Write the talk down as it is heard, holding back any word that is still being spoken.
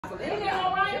counselor. Isn't that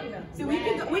all right? See, we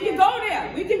can go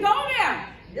there. We can go there.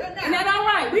 Isn't that all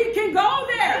right? We can go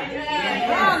there.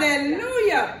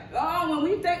 Hallelujah. Oh, when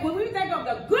we think of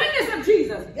the goodness of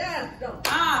Jesus,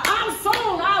 our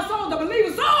soul, the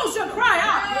believer's soul should cry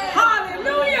out.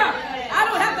 Hallelujah. I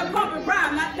don't have to pump and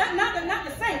prime. Not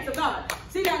the saints of God.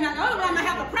 See that now? The other one I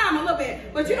have to prime a little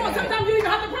bit. But you know, sometimes you even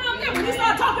have to prime them. When you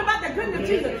start talking about the goodness of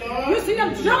Jesus, you see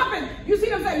them jumping. You see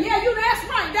them say, yeah, that's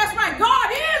right. That's right.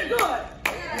 God is good.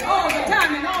 All the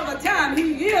time and all the time,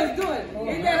 He is good.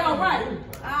 Isn't that all right?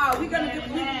 We're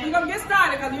gonna get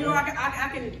started because you know I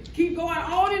can keep going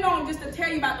on and on just to tell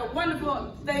you about the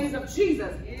wonderful things of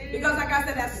Jesus. Because like I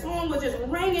said, that song was just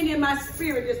ringing in my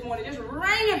spirit this morning, just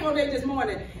ringing for me this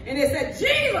morning, and it said,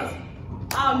 "Jesus,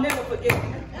 I'll never forget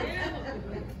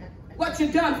what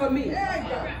you done for me."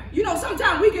 You know,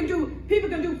 sometimes people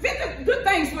can do 50 good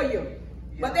things for you.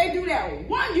 But they do that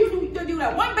one, you do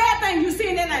that one bad thing you see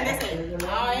in their life, they say,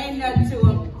 oh, ain't nothing to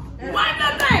them. One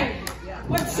good thing.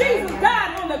 When Jesus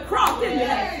died on the cross, didn't he?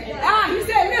 He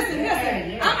said, listen,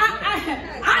 I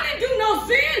didn't do no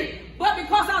sin, but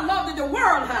because I loved the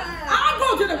world, I'll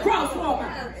go to the cross for me.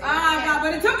 God,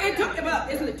 but it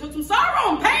took some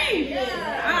sorrow and pain.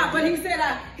 But he said,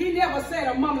 he never said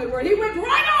a mumbling word. He went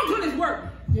right on to this work.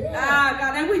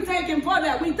 God, and we thank him for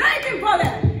that. We thank him for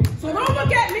that. So don't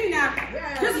look at me now.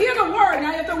 Just hear the word.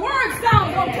 Now, if the word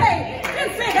sounds okay,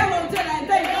 just say hello to that and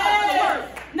thank God for the word.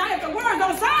 Now, if the word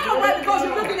don't sound all right because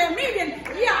you're looking at me, then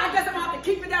yeah, I guess I'm going to have to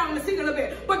keep it down in the seat a little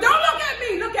bit. But don't look at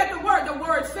me. Look at the word. The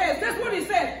word says, that's what it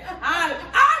says. I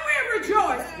will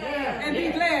rejoice and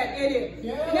be glad in it.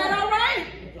 Isn't that all right?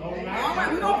 All right,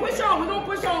 we're going to push on. We're going to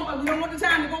push on, but we don't want the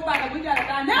time to go by. We got a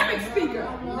dynamic speaker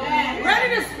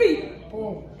ready to speak.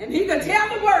 And he can tell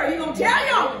the word. He gonna tell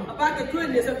y'all about the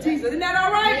goodness of Jesus. Isn't that all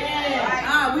right?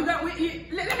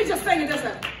 Let me just say this.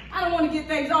 I don't want to get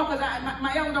things off because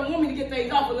my elder don't want me to get things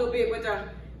off a little bit. But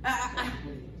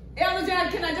Elder John,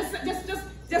 can I just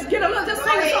get a little, just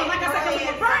sing a song? Like I said, because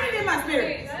it's burning in my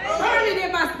spirit. Burning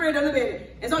in my spirit a little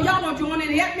bit. And so y'all gonna join in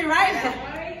and help me,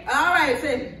 right? All right,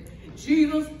 say,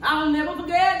 Jesus, I'll never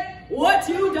forget what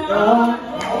you done.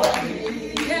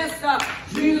 Yes,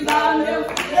 Jesus, I'll never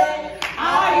forget.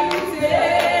 How you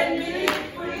set me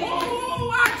free.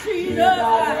 Oh, Jesus,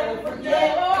 I'll never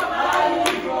forget how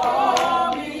you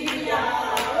brought me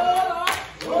out.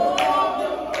 Oh,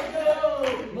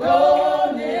 no,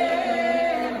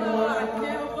 never. I'll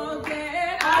never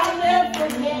forget. I'll never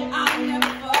forget. I'll never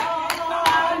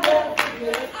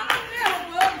forget. I'll never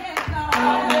forget.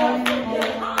 I'll never forget.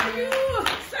 How you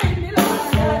saved me,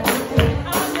 Lord.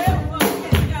 I'll never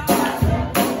forget, God.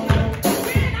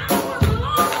 When I was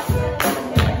lost.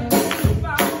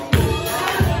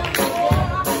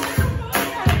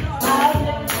 I'll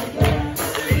never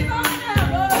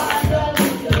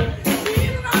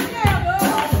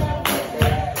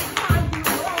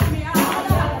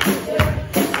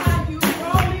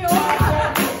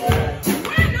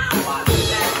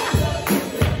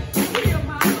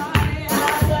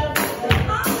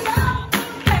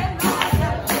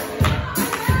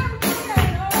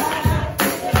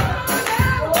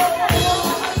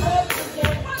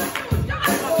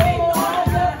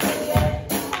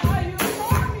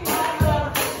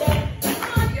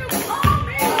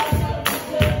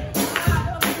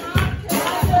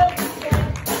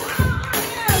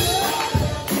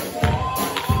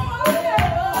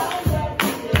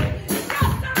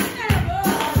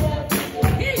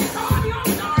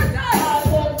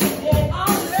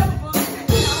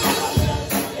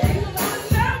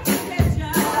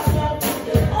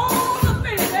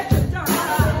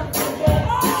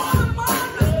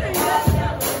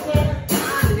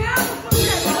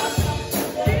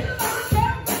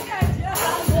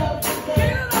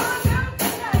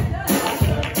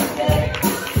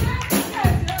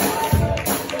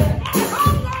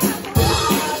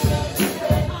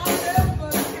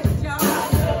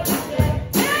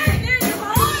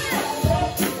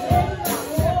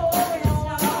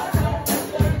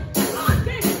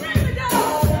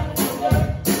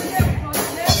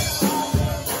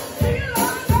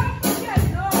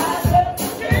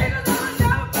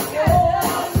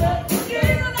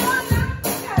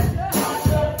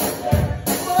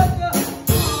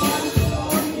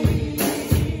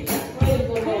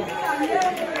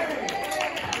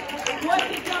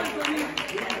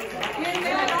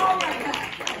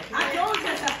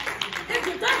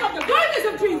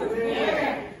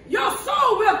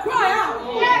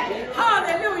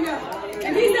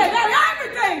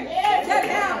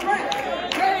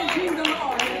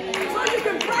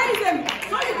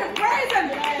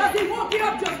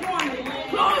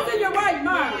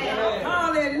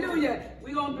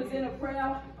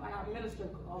our minister.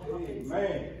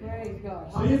 Amen. Praise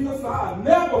God. Jesus, I'll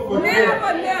never forget.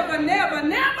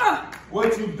 Never.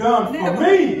 What you've done for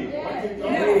me.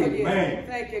 Amen.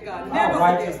 Thank you, God. Our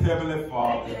righteous Heavenly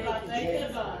Father.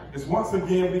 As once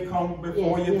again we come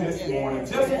before you this morning.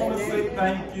 Just want to say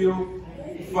thank you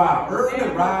for our early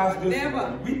rise this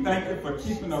morning. We thank you for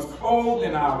keeping us clothed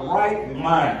in our right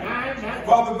mind.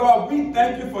 Father God, we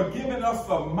thank you for giving us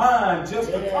a mind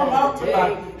just to come out to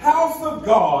the house of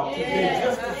God today,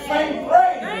 just to sing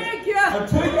praise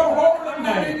unto your holy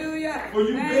name. For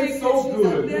you've been so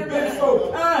good. You've been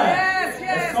so kind.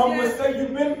 And some would say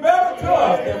you've been better to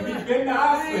us than we've been to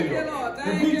ourselves.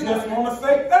 And we just want to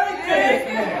say thank you this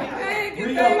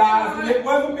morning. Realizing it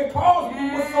wasn't because we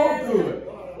were so good,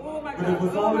 but it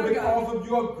was only because of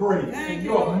your grace and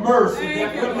your mercy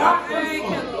that we're not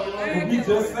consumed. And we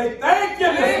just say thank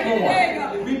you this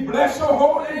morning. We bless your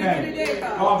holy name.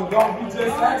 Father God, we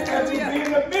just ask that you be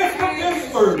in the midst of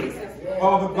this service.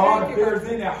 Father God, if there's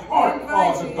any heart,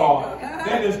 Father God,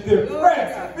 that is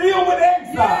depressed, filled with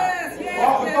anxiety,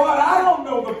 Father God, I don't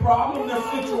know the problem, the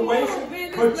situation,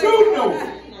 but you know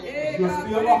it. You're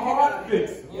still a heart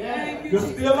fixer. You're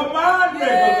still a mind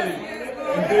regulator.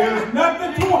 And there's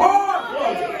nothing too hard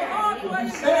for you. You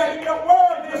said in your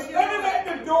word, you're standing at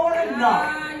the door and knock.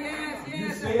 You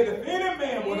said if any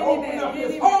man would open up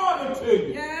his heart unto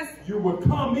you, you would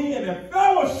come in and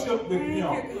fellowship with him.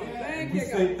 We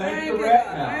say thank you right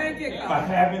now for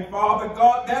having, Father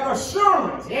God, that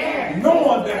assurance,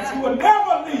 knowing that you will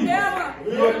never leave us,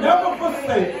 you will never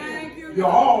forsake us. You're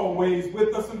always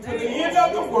with us until the end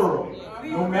of the world.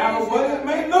 No matter what it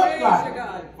may look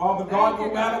like, Father God,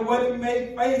 no matter what it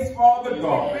may face, Father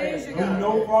God, we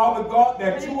know, Father God,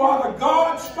 that you are the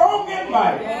God strong and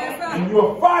mighty, and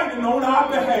you're fighting on our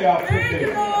behalf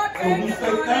today. So we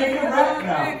say thank you right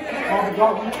now. Father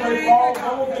God, we pray for all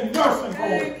those in nursing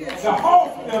homes, the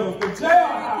hospitals, the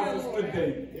jailhouses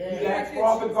today. We ask,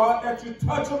 Father God, that you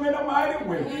touch them in a mighty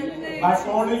way, like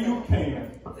only you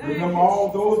can. Remember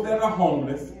all those that are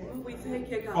homeless.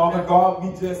 Father God, we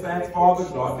just ask, Father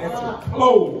God, that you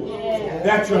clothe,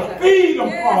 that you feed them,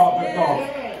 Father God.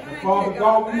 Father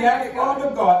God, we ask,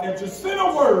 Father God, that you send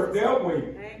a word their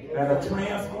way that'll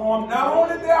transform not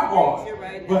only their hearts,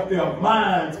 but their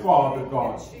minds, Father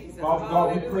God. Father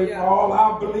God, we pray for all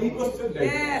our believers today,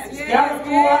 scattered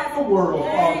throughout the world,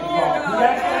 Father God. We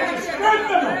ask that you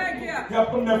strengthen them.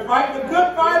 Help them to fight the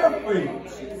good fight of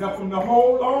faith. Help them to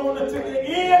hold on until the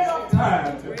end of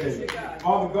time today.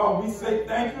 Father God, we say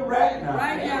thank you right now.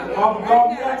 Father God,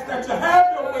 we ask that you have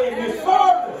your way in this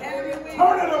service.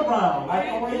 Turn it around like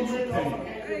only you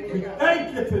can. We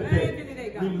thank you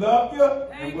today. We love you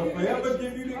and we'll forever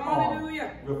give you the honor.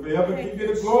 We'll forever give you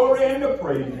the glory and the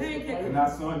praise. In our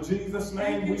Son Jesus'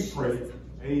 name we pray.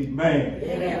 Amen.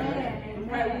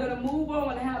 All right, we're going to move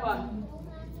on and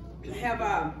have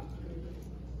a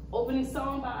opening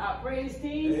song by our praise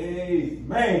team.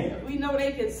 Amen. We know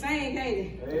they can sing,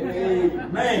 ain't they?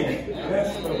 Amen.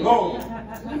 Bless the Lord.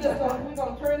 We're going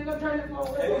to turn it over.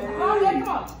 Oh, yeah, come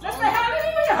on. Let's say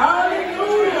hallelujah.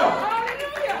 Hallelujah.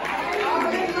 Hallelujah.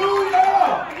 Hallelujah.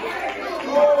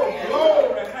 Oh,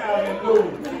 glory.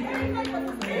 Hallelujah.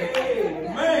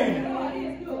 Amen.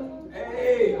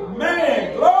 Amen.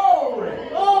 Glory.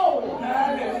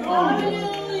 Hallelujah.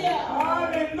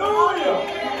 Hallelujah.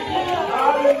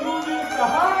 Hallelujah is the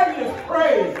highest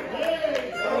praise.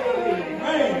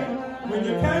 Amen. When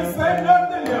you can't say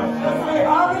nothing else, just say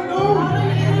hallelujah.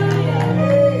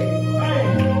 Amen.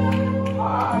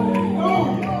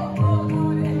 Hallelujah.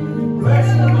 Bless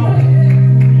the Lord.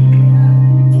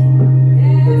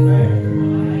 Amen.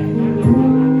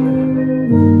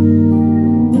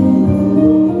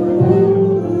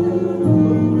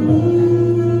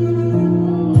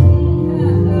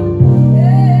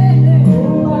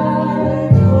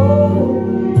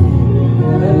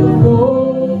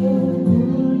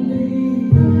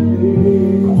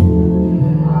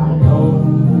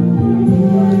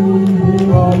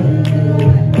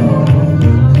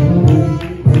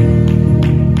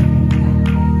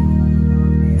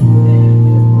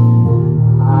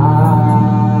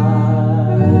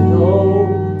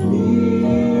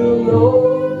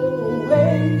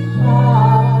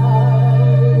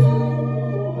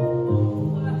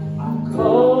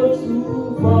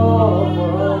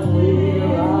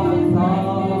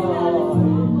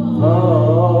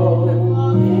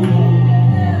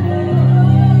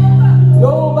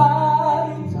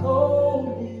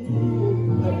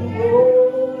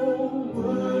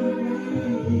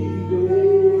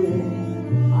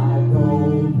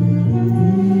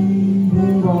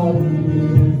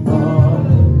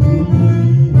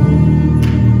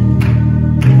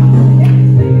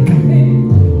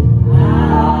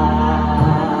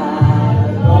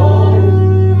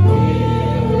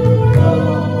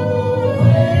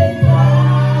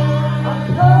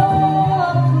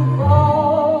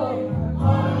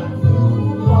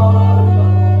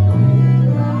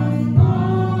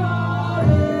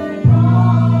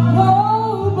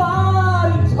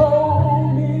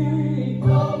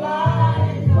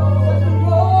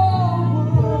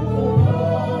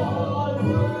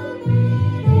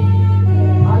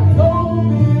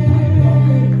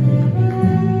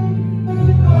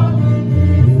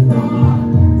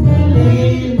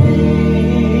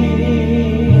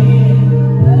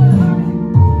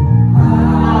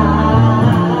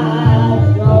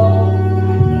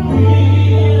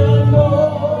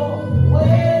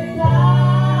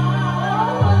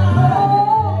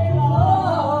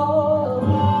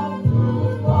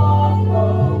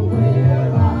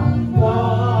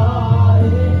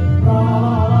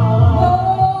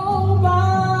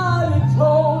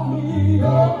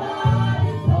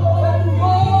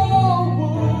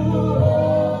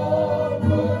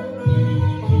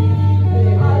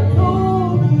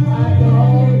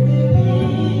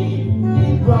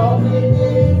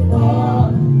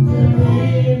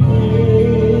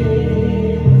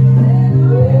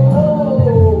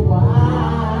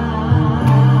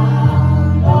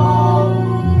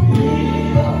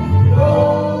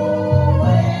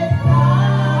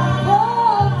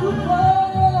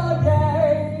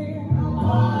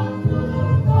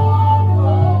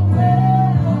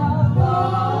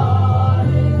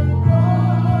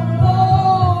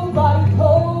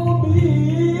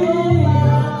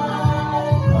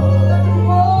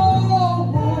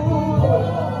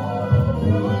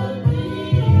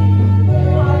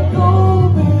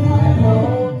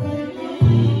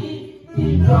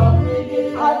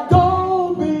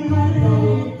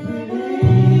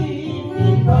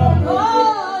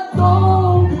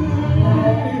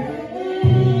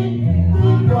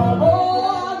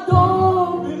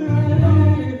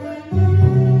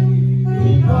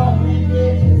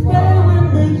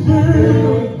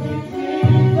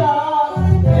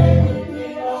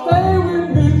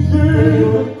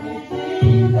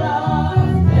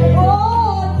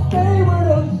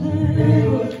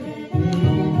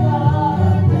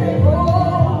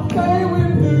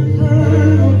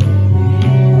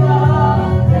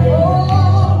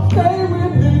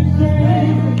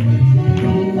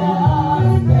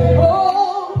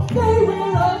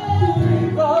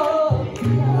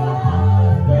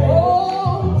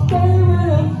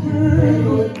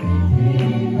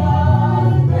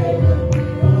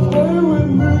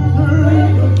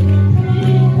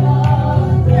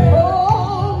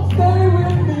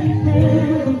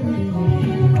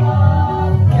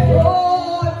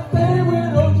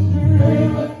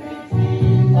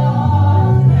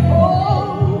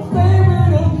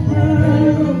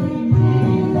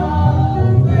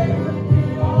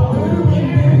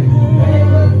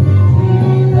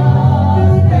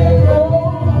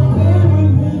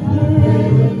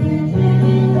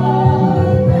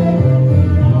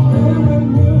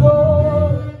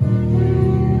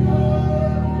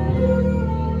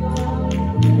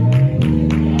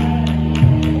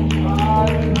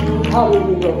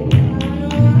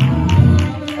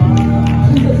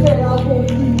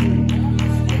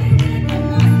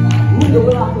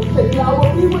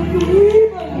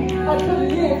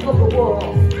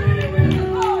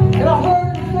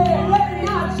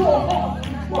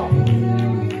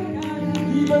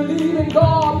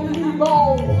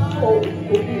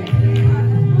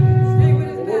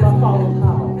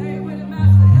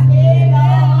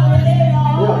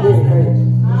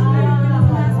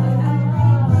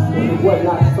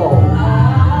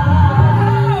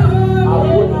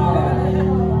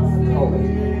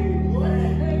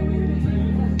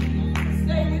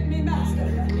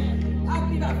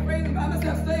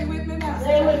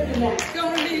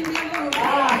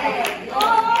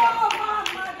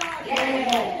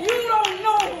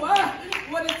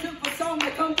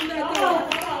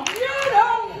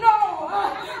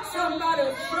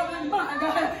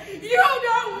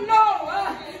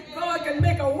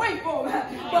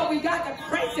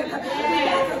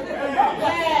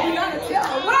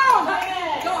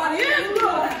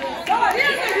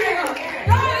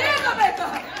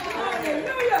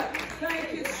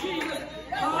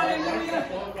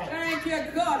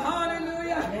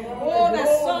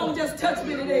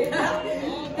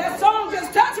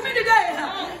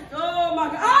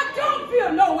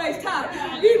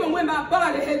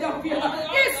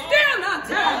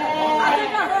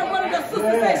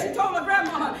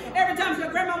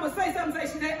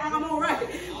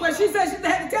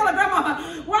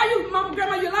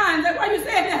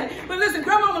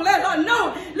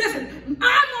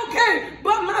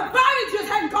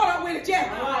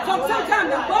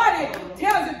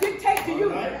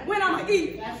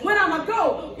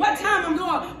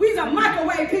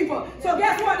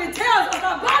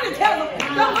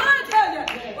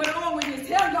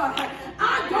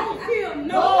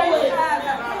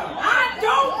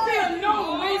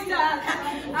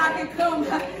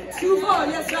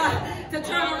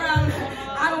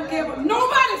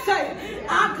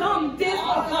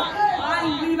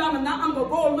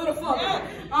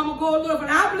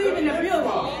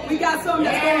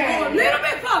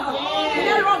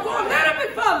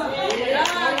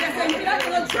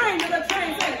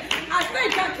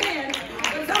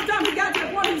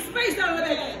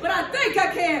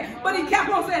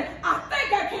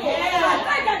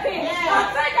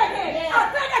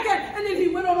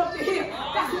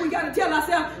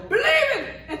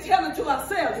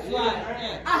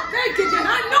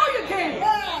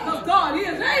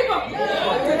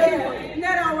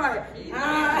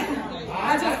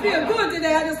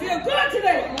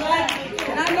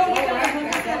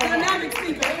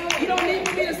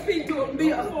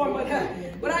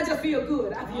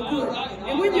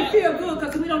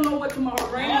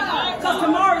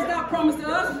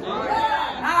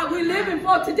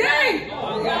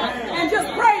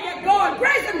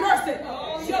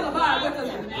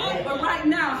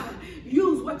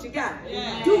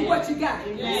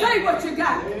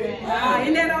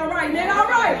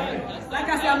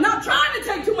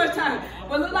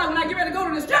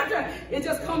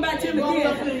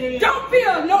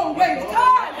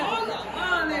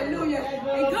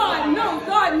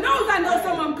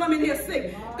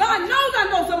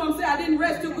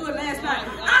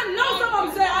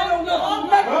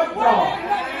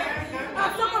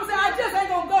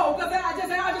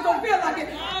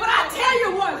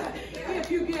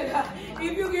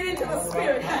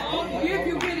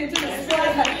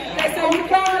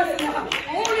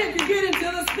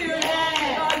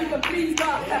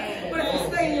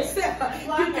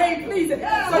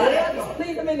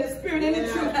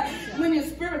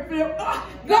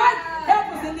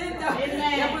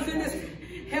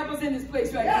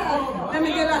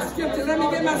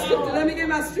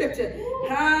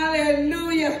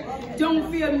 Hallelujah.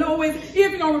 Don't fear no way. If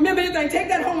you don't remember anything, take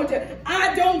that home with you.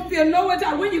 I don't fear no way.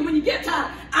 When you get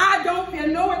tired, I don't feel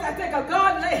no. I think of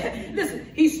God. Listen,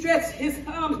 he stretched his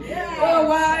arms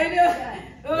wide.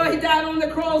 Oh, he died on the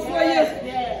cross for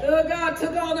you. Oh, God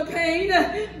took all the pain.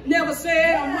 Never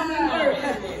said I'm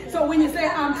hungry. So when you say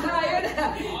I'm tired,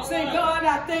 say, God,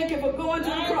 I thank you for going to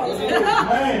the cross.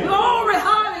 Glory,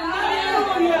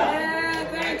 hallelujah. Yeah,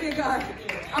 thank you, God.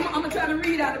 I'm going to try to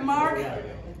read out of Mark,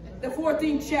 the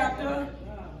 14th chapter,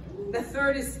 the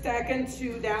 32nd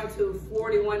to down to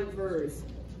 41 verse.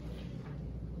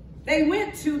 They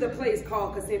went to the place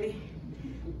called Gethsemane.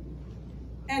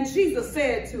 And Jesus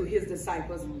said to his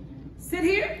disciples, sit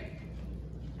here.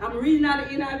 I'm reading out of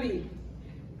NIV.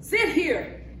 Sit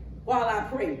here while I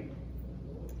pray.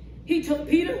 He took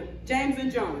Peter, James,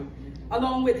 and John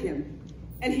along with him.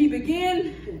 And he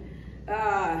began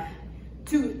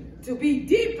to be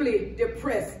deeply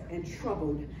depressed and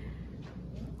troubled.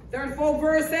 34th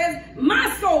verse says, my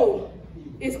soul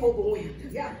is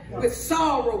overwhelmed with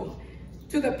sorrow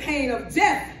to the pain of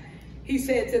death. He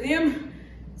said to them,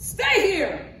 stay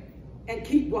here and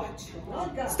keep watch.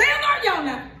 Stay alert, y'all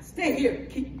now. Stay here.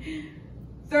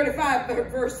 35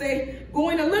 verse say,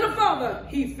 going a little further,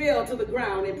 he fell to the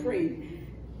ground and prayed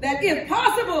that if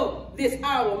possible, this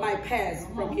hour might pass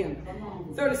from him.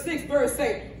 36 verse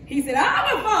say, he said,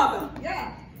 our Father.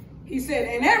 He said,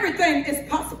 and everything is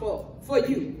possible for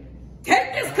you.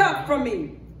 Take this cup from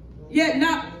me, yet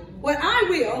not what I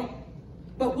will,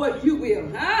 but what you will.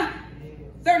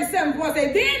 37 verse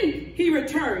say, then he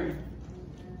returned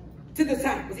to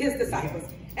his disciples,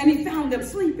 and he found them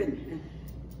sleeping.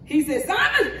 He said,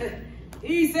 Simon,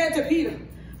 he said to Peter,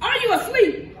 are you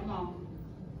asleep?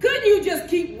 Couldn't you just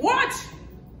keep watch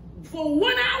for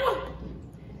 1 hour?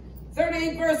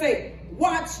 38 verse 8,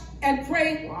 watch and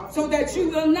pray so that you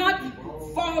will not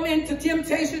fall into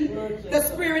temptation. The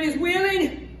spirit is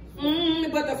willing,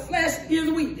 but the flesh is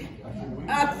weak.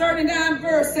 39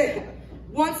 verse 8,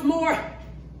 once more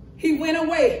he went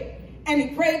away and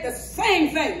he prayed the same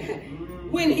thing.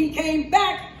 When he came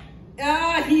back,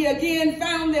 he again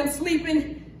found them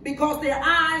sleeping because their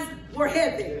eyes were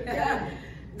heavy.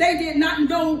 They did not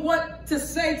know what to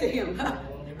say to him.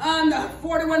 On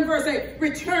 41 verse 8,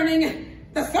 returning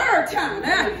the third time.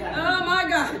 Oh my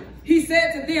God. He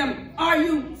said to them, are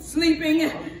you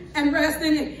sleeping and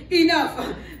resting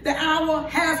enough? The hour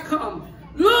has come.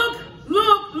 Look,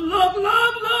 look, look,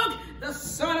 look, look. The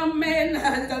Son of Man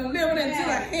has delivered into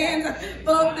the hands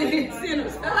of the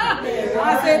sinners.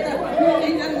 I said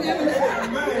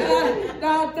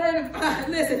now 35,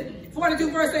 listen,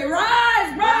 42 verse 8,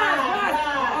 rise, rise, rise.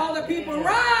 All the people,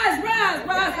 rise, rise,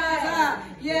 rise, rise.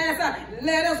 Yes,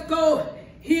 let us go.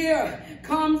 Here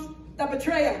comes the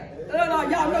betrayer.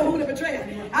 Y'all know who the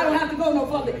betrayer. I don't have to go no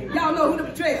further. Y'all know who the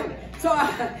betrayer. So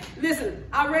listen,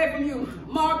 I read from you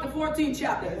Mark the 14th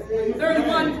chapter,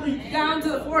 31 down to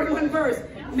the 41 verse.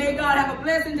 May God have a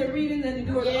blessing to reading and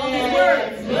to do it on His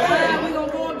word. We're going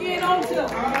to go again on to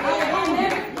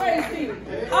our praise team.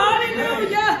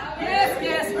 Hallelujah. Yes,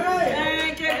 yes.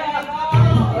 Thank you, God.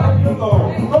 Thank you,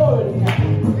 Lord.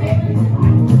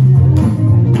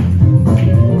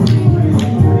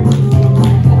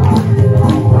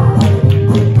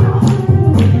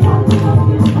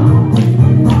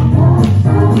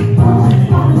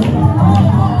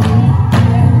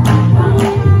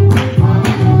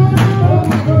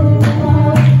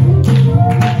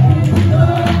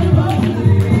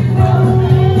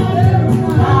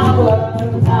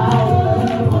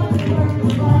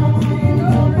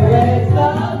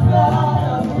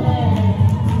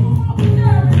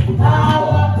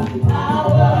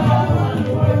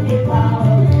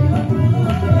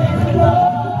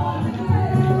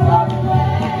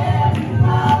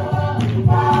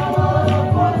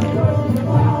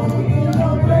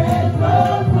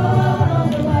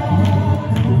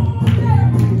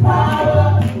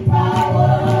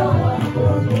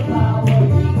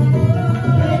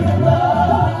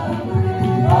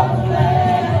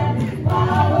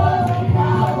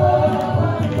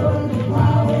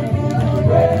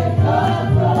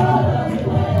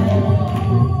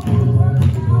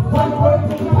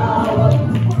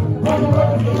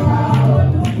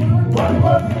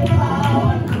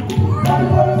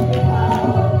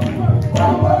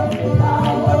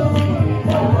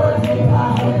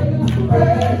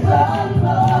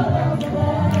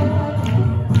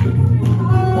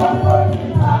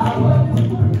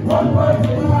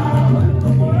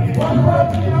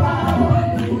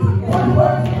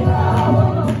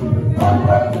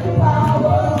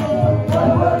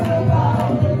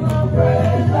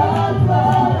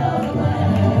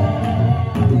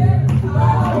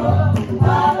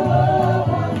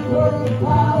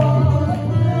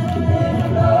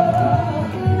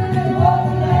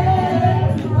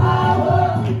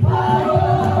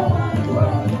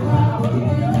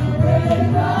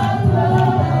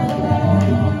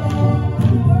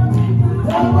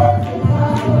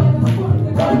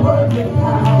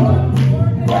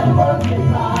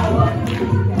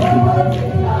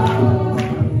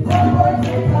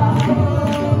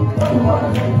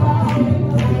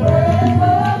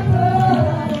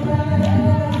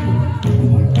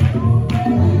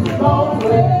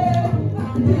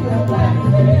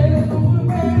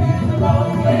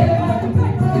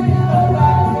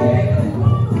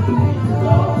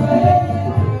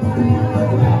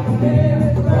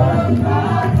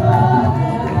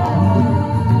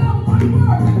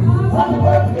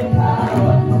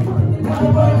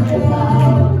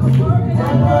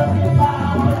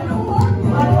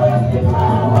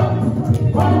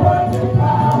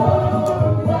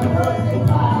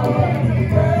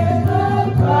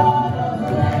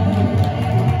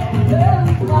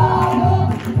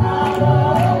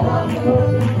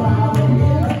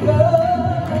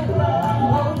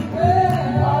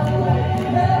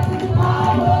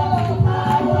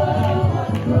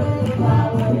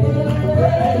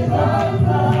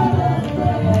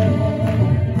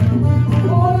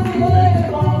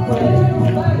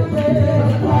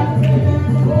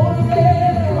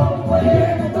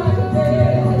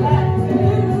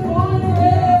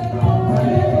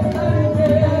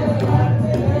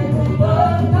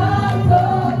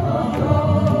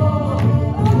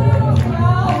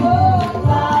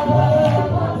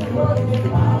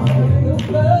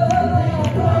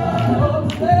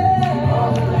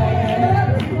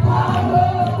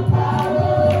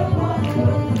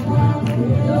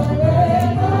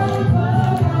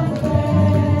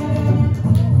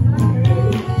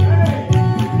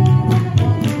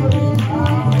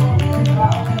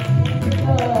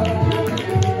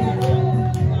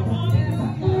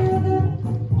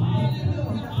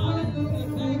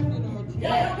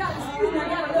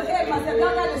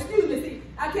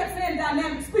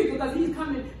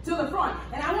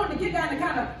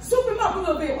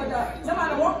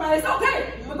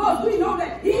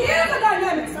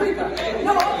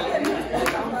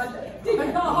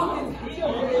 Deacon Hawkins.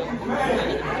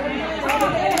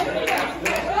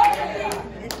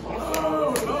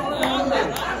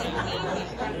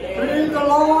 Praise the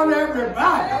Lord,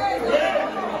 everybody.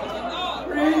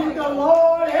 Praise the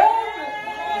Lord, everybody.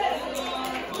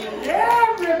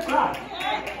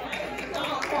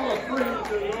 Oh, praise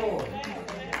the Lord.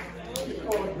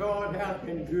 Because God has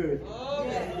been good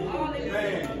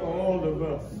for all of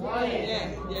us.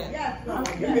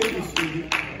 You may be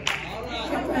seated.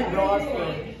 I thank God for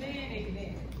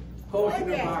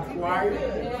hosting of our choir.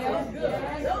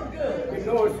 You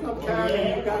know, sometimes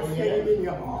you got singing in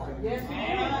your heart.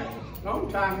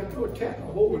 Sometimes it will take a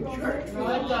whole church. Am I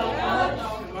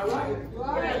right?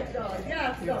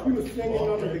 If you were singing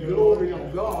under the glory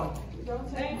of God,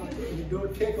 it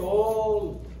will take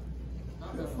all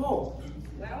the folks.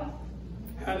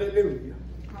 Hallelujah.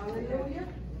 Hallelujah.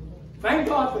 Thank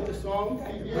God for the song.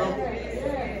 Thank you, brother.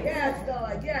 Yes,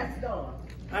 Lord. Yes, Lord.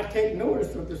 I take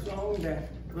notice of the song that,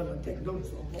 brother, take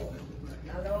notice of all.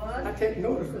 I take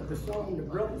notice of the song the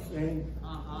brother sang.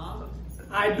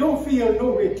 I don't feel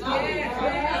no retirement.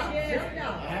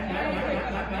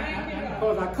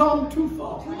 Because I come too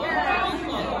far.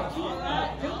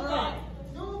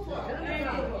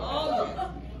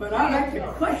 But I like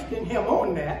to question him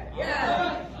on that.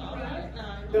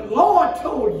 The Lord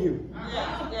told you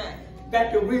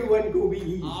that the way wasn't going to be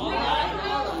easy.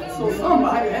 So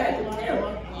somebody had to tell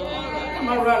me. Am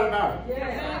I right about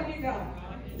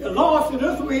it? The Lord said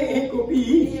this way ain't going to be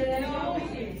easy.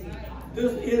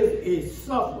 This is a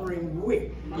suffering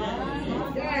way.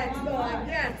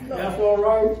 That's all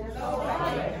right.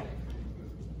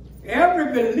 Every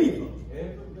believer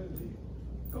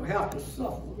will have to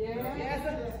suffer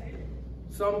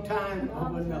sometime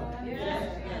or another.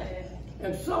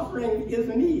 And suffering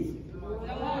isn't easy.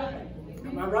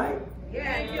 Am I right?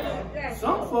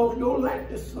 Some folks don't like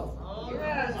to suffer.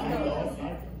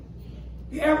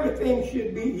 Everything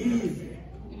should be easy.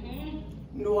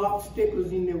 No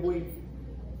obstacles in the way.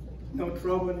 No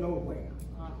trouble nowhere.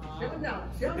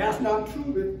 That's not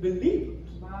true with believers.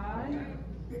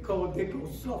 Because they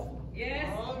can suffer.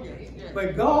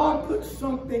 But God put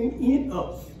something in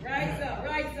us.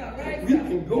 We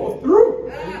can go through.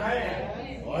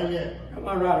 Am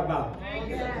I right about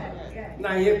it?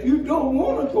 Now, if you don't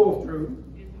want to go through,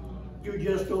 you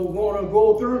just don't want to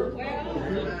go through.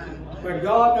 But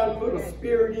God done put a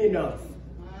spirit in us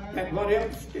that whatever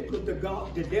obstacles the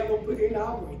devil put in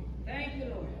our way,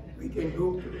 we can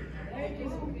go through.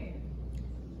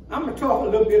 I'm going to talk a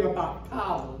little bit about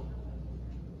power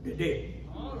today.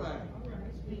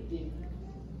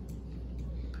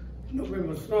 You know, when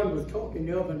my son was talking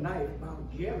the other night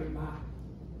about Jeremiah,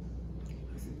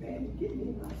 I said, man, he's getting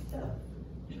in my stuff.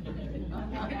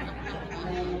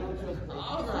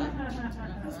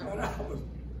 That's what I was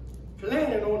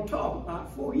planning on talking about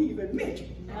before he even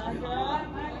mentioned.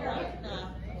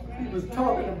 He was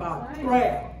talking about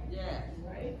prayer.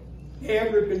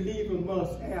 Every believer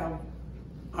must have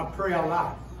a prayer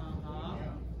life.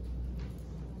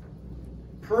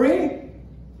 Pray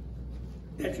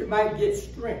that you might get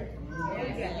strength.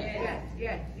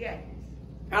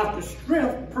 After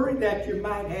strength, pray that you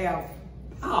might have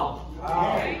power.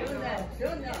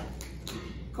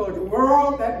 Because the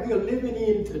world that we are living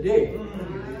in today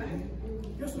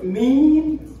a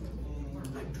mean,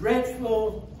 a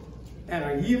dreadful, and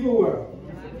an evil world.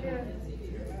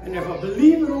 And if a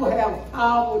believer don't have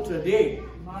power today,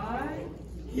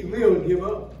 he will give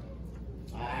up.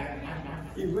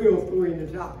 He will throw in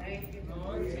the towel.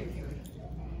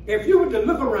 If you were to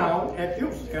look around at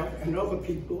yourself and other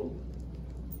people,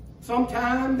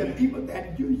 sometimes the people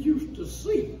that you used to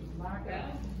see,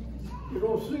 you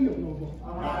don't see them no more.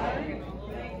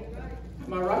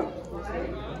 Am I right?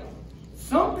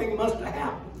 Something must have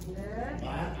happened.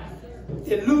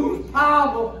 They lose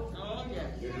power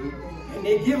and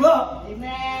they give up.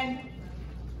 Amen.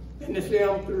 And they say,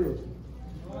 I'm through.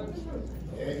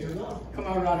 Come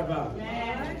on, right about it.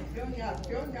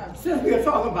 Since we are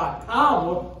talking about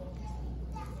power,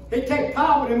 they take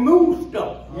power to move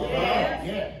stuff.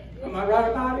 Am I right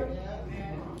about it?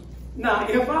 Now,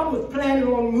 if I was planning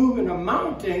on moving a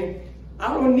mountain,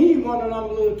 I don't need one of them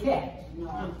little cats.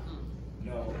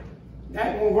 No.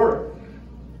 That won't work.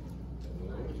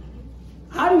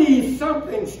 I need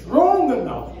something strong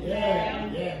enough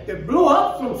to blow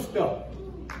up some stuff.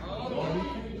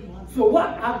 So what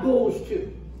I goes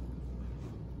to?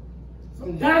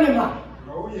 Some dynamite.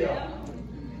 Oh yeah.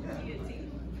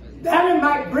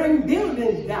 Dynamite bring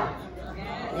buildings down.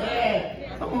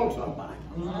 Yeah. Come on, somebody.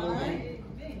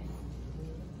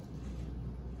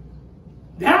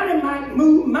 Dynamite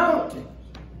move mountains.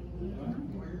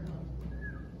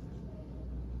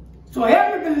 So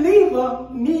every believer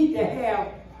needs to have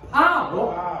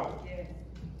power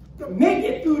to make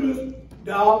it through this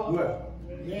dark world.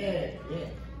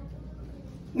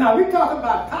 Now we talk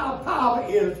about power. Power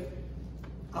is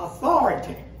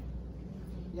authority.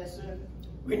 Yes, sir.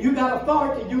 When you got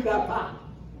authority, you got power.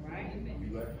 Right.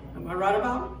 Am I right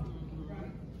about it?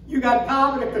 You got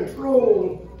power to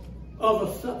control other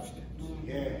substance.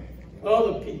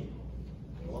 Other people.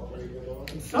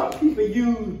 And some people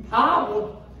use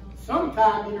power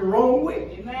sometimes in the wrong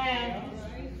way. Amen.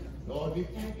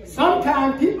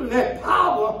 Sometimes people let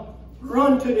power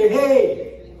run to the head.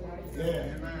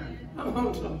 Come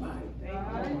on, somebody.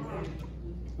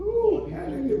 Ooh,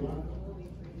 hallelujah.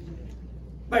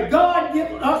 But God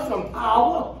gives us some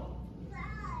power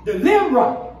to live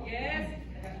right. Yes.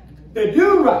 To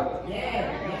do right.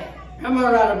 Yes. Am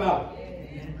I right about it?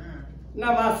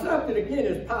 Now my subject again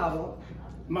is power.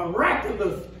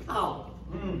 Miraculous power.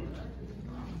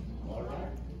 All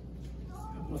right.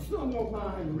 Well, some don't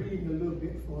mind reading a little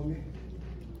bit for me.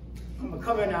 I'm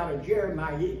coming out of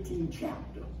Jeremiah 18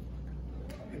 chapter.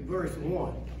 In verse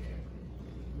 1.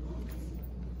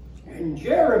 And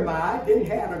Jeremiah didn't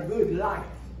have a good life.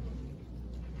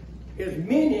 His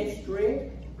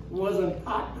ministry wasn't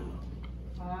popular.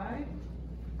 Right.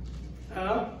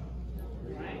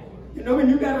 You know, when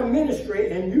you got a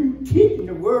ministry and you teaching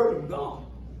the word of God,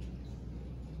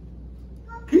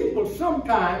 people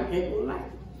sometimes ain't gonna like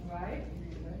it. Right.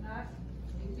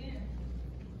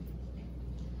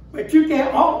 But you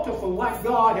can't alter for what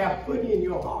God has put in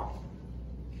your heart.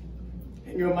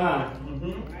 In your mind.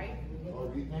 Right.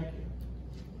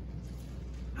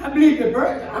 I believe the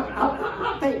word,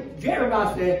 I think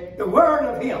Jeremiah said the word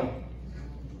of him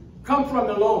comes from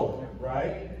the Lord.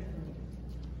 Right.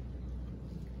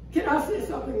 Can I say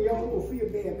something y'all will feel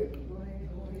bad?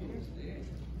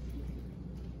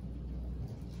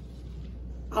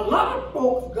 A lot of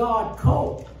folks God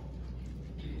called.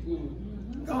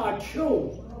 God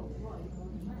chose.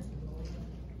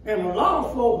 And a lot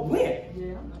of folks went.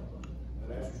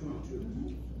 That's true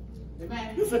too.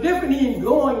 It's a difference in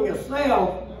going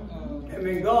yourself and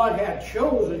when God had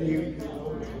chosen you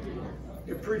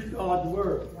to preach God's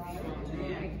word.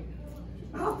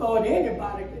 I thought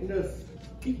anybody can just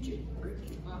teach it.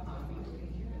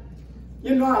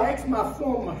 You know, I asked my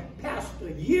former pastor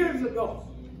years ago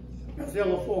at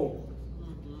LFO.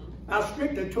 I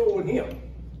strictly told him,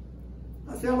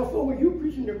 I said, LFO, you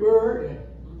preaching the word,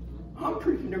 I'm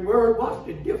preaching the word, what's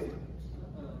the difference?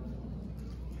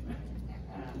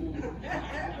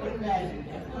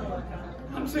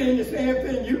 I'm saying the same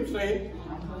thing you say.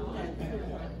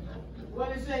 What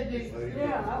did he say, Deacon?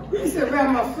 Yeah. He said,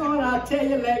 well, my son, I'll tell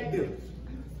you like this.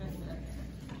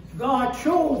 God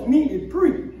chose me to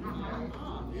preach.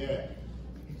 Yeah.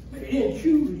 But he didn't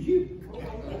choose you.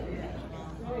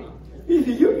 He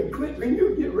said, you can quit when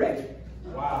you get ready.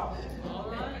 Wow.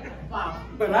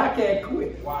 But I can't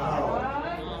quit. Wow.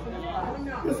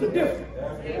 It's a difference.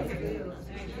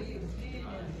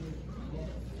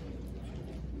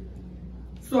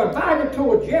 So the Bible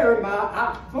told Jeremiah,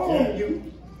 I formed you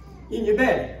in your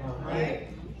belly.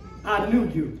 I knew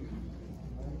you.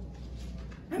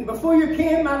 And before you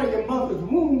came out of your mother's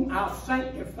womb, I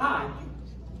sanctified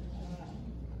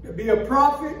you. To be a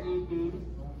prophet,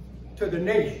 to the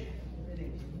nation.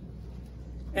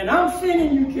 And I'm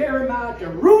sending you, Jeremiah, to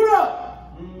root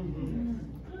up, and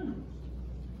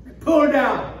pull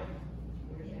down,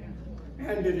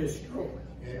 and to destroy.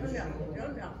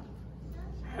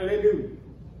 Hallelujah.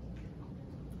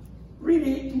 Read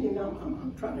 18.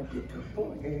 I'm trying to get to a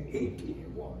point here. 18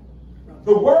 and 1.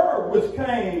 The word which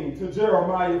came to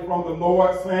Jeremiah from the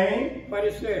Lord, saying, What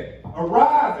it said?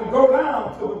 Arise and go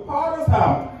down to the potter's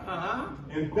house,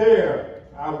 and there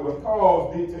I will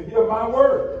cause thee to hear my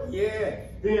word. Yeah.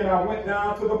 Then I went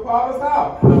down to the potter's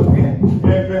house, Okay. and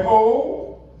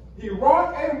behold, he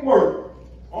wrought a work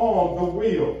on the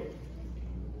wheel.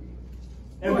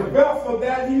 And the vessel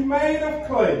that he made of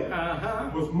clay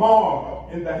was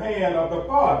marred in the hand of the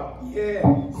potter. Yeah.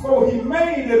 So he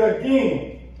made it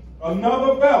again,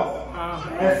 another vessel,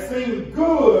 and seemed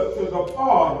good to the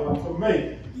potter to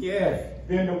make. Yes.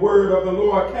 Then the word of the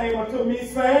Lord came unto me,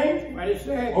 saying, What it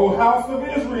said? O house of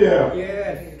Israel,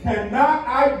 Yes. cannot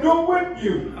I do with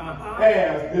you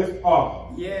as this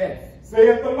potter? Yes.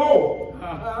 Saith the Lord.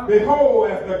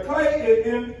 Behold, as the clay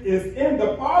is in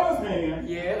the potter's hand,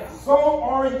 Yes. so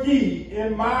are ye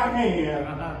in my hand,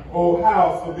 O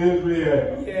house of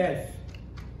Israel. Yes.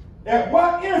 At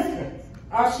what instant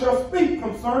I shall speak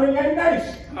concerning a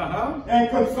nation and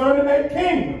concerning a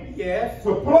kingdom, Yes.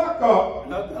 to pluck up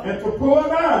and to pull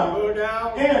down, Pull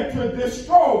down. and to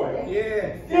destroy.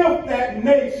 Yes. If that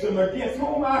nation against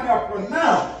whom I have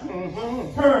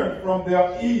pronounced turn from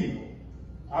their evil,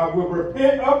 I will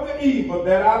repent of the evil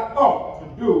that I thought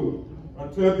to do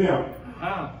unto them.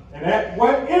 And at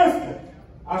what instant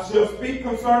I shall speak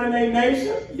concerning a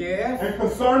nation Yes. and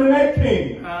concerning a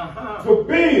kingdom, to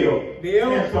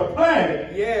build and to plant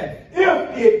it, Yes.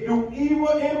 if it do evil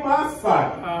in my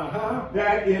sight,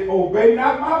 that it obey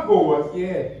not my voice,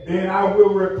 Yes. then I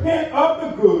will repent of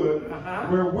the good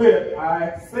wherewith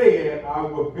I said I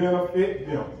will benefit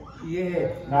them.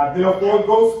 Yes. Now therefore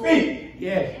go speak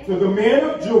Yes. to the men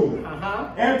of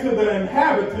Judah and to the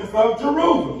inhabitants of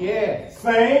Jerusalem, Yes.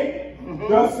 saying,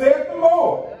 Thus saith the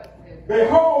Lord,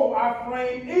 Behold, I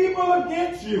frame evil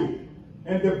against you,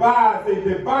 and devise a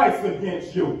device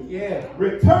against you. Yes.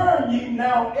 Return ye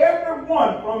now every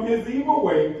one from his evil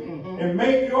way, and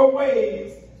make your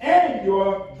ways and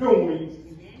your doings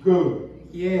good.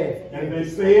 Yes. And they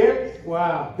said,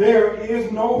 Wow. There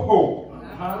is no hope.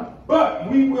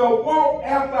 But we will walk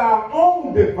after our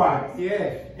own device,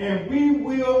 Yes. and we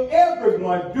will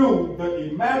everyone do the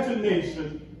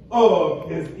imagination of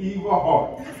his evil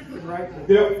heart. That's good right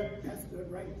there. That's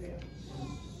good right there.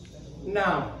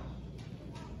 Now,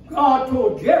 God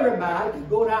told Jeremiah to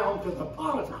go down to the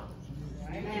potter's house.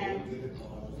 Amen.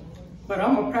 But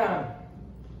I'm going to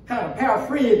kind of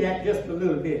paraphrase that just a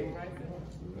little bit.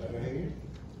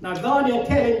 Now, God ain't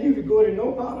telling you to go to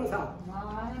no potter's house.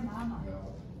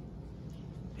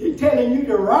 He's telling you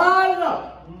to rise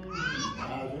up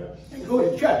and go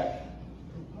to church.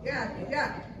 Yeah.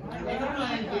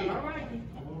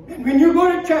 And when you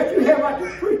go to church, you hear what the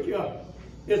preacher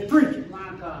is preaching.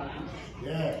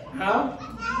 Yeah. Huh?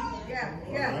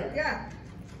 Yeah.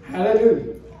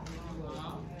 Hallelujah.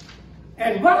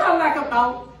 And what I like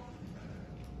about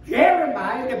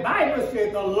Jeremiah, the Bible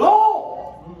says the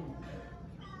Lord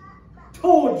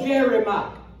told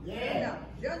Jeremiah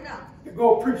to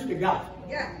go preach the gospel.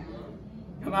 Yeah.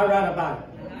 Am I right about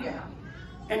it? Yeah.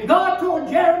 And God told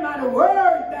Jeremiah, the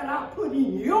word that I put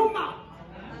in your mouth,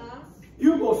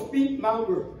 you will speak my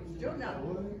word.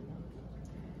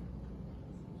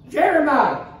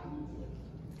 Jeremiah,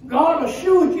 God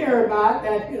assured Jeremiah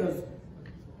that his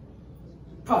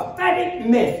prophetic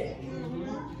message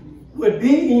would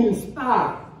be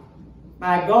inspired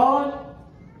by God.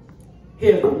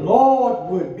 His Lord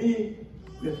would be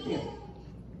with him.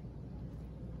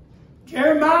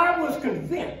 Jeremiah was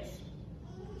convinced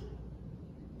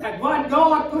that what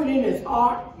God put in his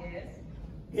heart,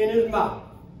 in his mouth,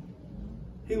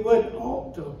 he wouldn't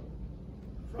alter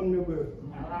from the word.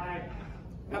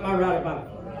 Am I right about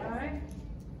it?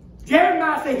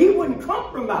 Jeremiah said he wouldn't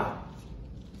compromise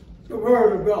the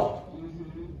word of God.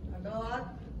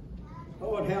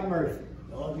 Lord have mercy.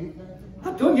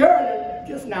 I told you earlier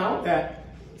just now that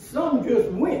some just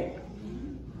went.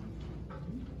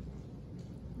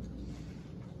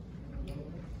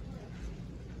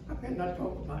 I better not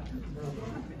talk about this, brother.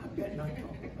 I better not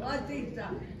talk about it.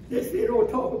 They don't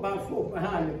talk about folk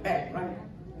behind the back, right?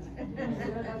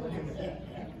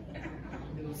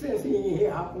 Since he ain't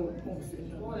here, I won't say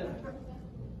nothing.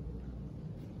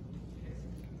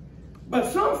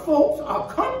 But some folks are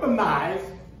compromised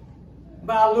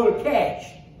by a little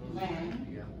cash.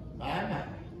 Amen.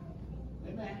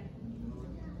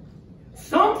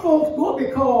 Some folks go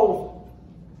because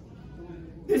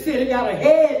They said he got a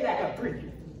head like a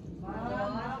preacher.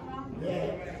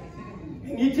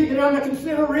 And he took it under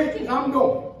consideration. I'm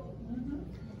going.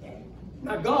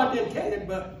 Now, God didn't tell him,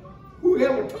 but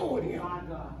whoever told him,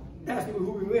 that's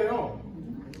who we went on.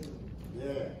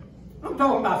 Yeah. I'm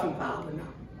talking about some power now.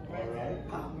 All right.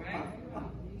 Power.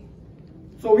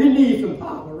 So we need some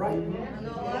power, right?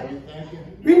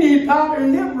 We need power to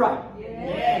live right.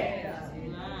 Yeah.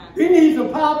 We need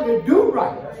some power to do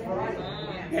right.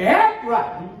 To act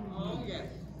right.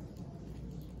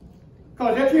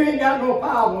 Because if you ain't got no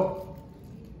power,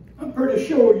 I'm pretty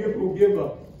sure you will give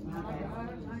up.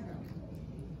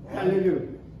 Hallelujah.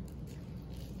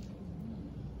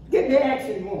 Get the Acts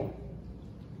 1.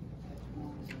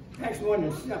 Acts 1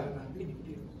 and 7, I believe it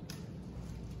is.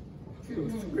 A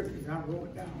few scriptures I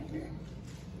wrote down here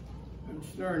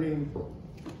concerning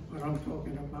what I'm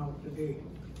talking about today.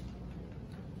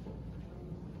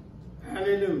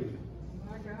 Hallelujah.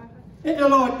 Ain't the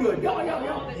Lord good? Y'all.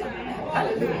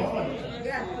 Hallelujah.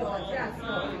 Yes, Lord. Yes,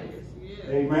 Lord.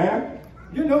 Amen.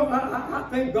 You know, I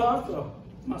thank God for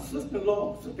my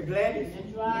sister-in-law, Sister Gladys.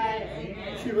 That's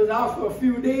right. She was out for a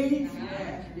few days,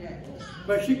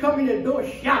 but she come in the door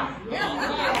shouting.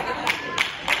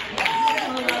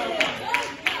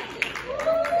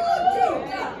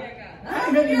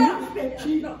 I made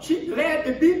that she glad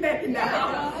to be back in the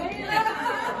house.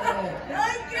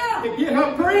 To get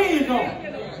her praise on.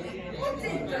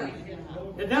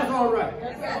 And that's all right.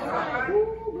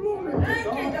 Ooh, glory to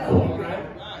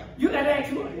God. You got to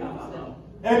ask one.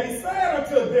 And he said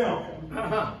unto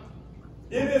them,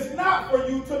 it is not for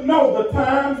you to know the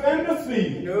times and the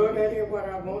seasons. No, that ain't what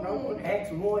I want. I want to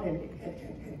ask one and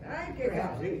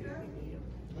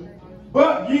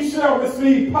But ye shall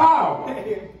receive power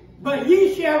But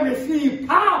ye shall receive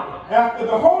power after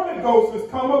the Holy Ghost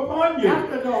is come upon you.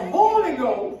 after the Holy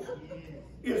Ghost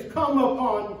is come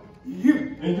upon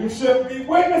you. And you shall be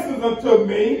witnesses unto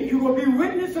me, You will be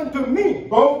witness unto me,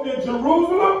 both in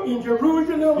Jerusalem, in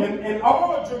Jerusalem, in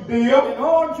all Judea, in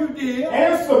all Judea,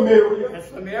 and Samaria, and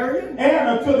Samaria, and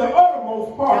unto the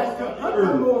uttermost parts and the of the earth.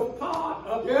 uttermost part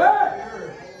of the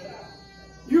earth.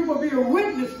 You will be a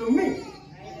witness to me.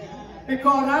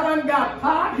 Because I done got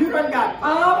power, you done got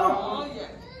power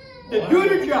to do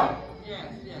the job.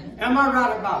 Am I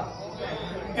right about it?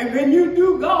 And when you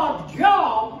do God's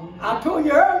job, I told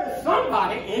you earlier,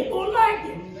 somebody ain't going to like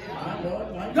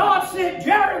it. God sent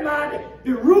Jeremiah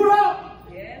to root up,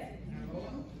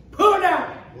 pull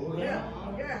out,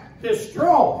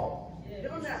 destroy.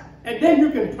 And then you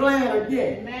can plant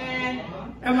again.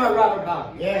 Am I right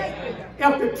about it? Yes.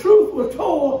 If the truth was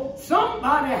told,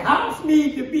 somebody's house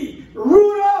needs to be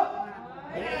rooted up.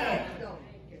 Yes.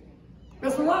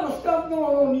 There's a lot of stuff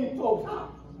going on in these folks'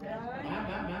 house.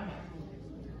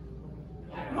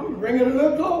 I'm bringing it a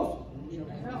little closer.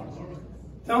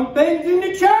 Some things in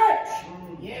the church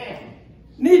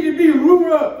need to be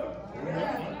rooted up.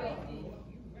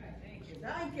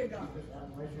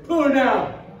 Pulled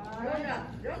down.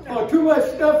 Oh, too much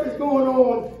stuff is going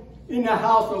on in the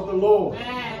house of the Lord.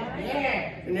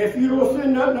 And if you don't say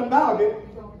nothing about it,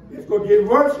 it's going to get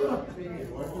worse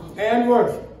and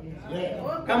worse.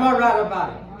 Am I right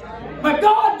about it? But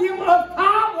God gives us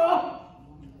power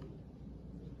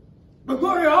to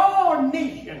go to all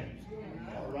nations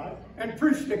and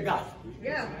preach the gospel.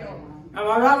 Am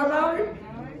I right about it?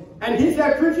 And he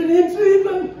said preaching in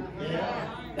season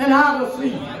and out of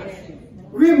season.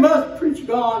 We must preach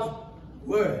God's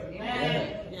word.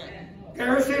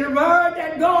 There say the word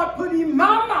that God put in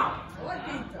my mouth.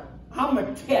 I'm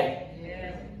going to tell it.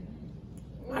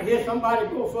 I hear somebody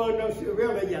go further and say,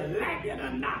 whether you like it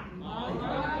or not.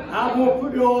 I won't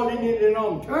put it all in it and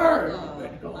on terms.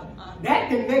 That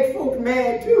can make folks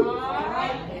mad too.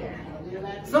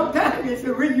 Sometimes it's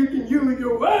a way you can use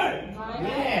your words.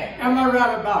 Am I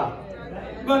right about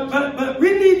it? But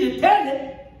we need to tell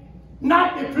it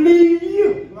not to please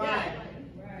you.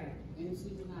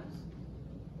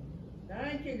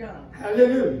 Thank you, God.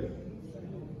 Hallelujah.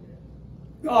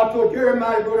 God told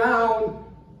Jeremiah to go down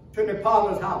to the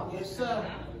potter's house. Yes, sir.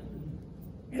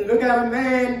 And look at a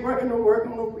man working the work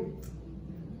on the wheel.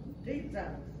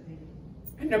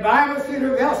 And the Bible said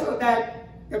the vessel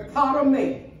that the potter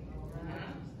made,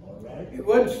 it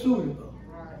wasn't suitable.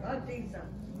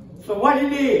 So what he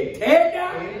did, tear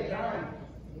it down,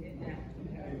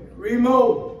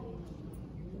 remold.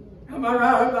 Am I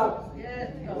right about it?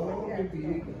 Yes,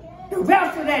 The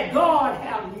vessel that God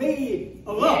has made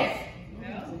of us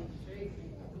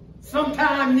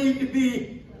sometimes need to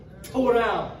be tore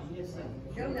down,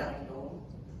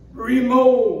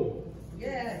 remold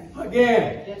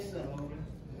again.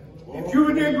 If you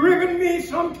would agree with me,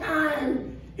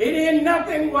 sometimes it ain't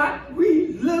nothing what we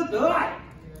live the life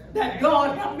that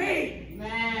God has made.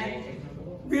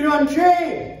 We done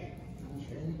changed.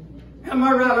 Am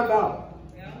I right about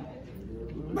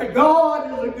it? But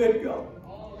God is a good God.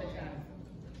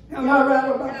 Am I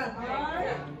right about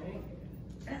it?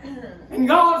 And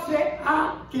God said,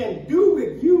 I can do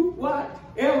with you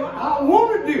whatever I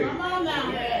want to do. Come on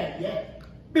now.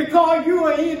 Because you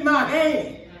are in my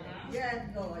hand. Yes,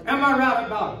 Lord. Am I right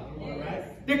about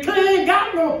it? The clay ain't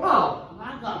got no power.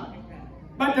 My God.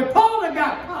 But the potter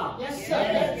got power. Yes, sir.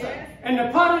 Yes, sir. And the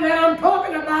potter that I'm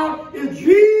talking about is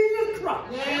Jesus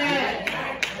Christ.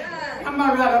 Yes. Am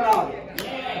I right about it?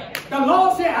 Yes. The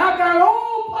Lord said, I got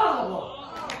all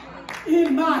power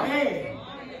in my hand.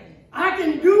 I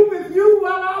can do with you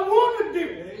what I want to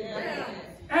do.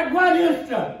 At what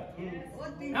instant?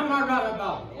 Am I right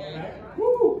about it?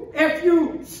 Woo. If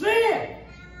you sin,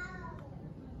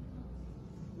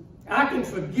 I can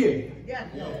forgive you. Yes,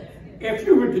 Lord. If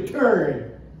you were to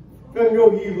turn from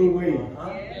your evil ways,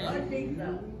 I think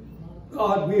so.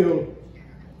 God will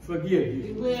forgive He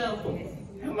you. will.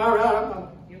 Am I right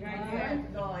about it? Yes,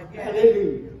 Lord. Yes.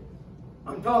 Hallelujah.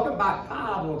 I'm talking about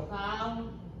power Power.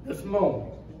 this morning.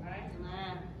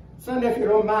 Son, if you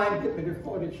don't mind, get me the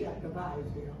 40th chapter of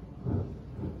Isaiah.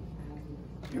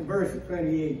 In verse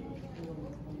 28.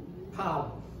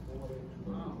 Power.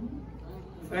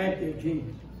 Thank you,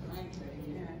 Jesus.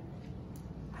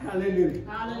 Hallelujah.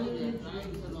 Hallelujah.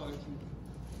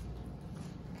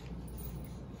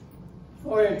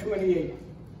 4 and 28.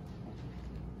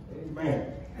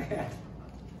 Amen.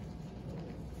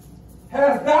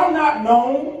 Hast thou not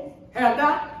known? Have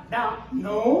thou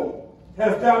known?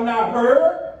 Hast thou not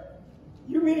heard?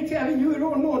 You mean to tell me you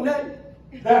don't know nothing?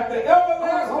 That the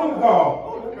everlasting God.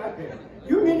 Hold it right there.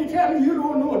 You mean to tell me you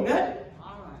don't know nothing?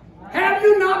 Have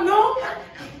you not known?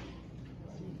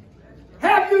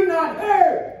 Have you not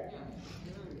heard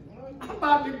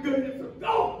about the goodness of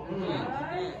God?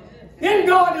 And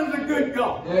God is a good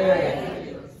God.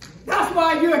 That's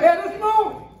why you're here this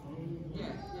morning.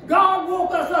 God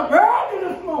woke us up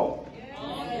early this morning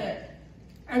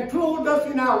and clothed us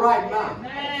in our right mind.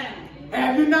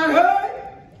 Have you not heard?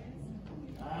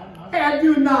 Have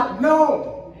you not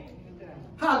known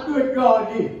how good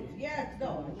God is? Yes,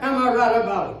 Lord. Am I right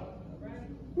about it?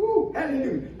 Woo,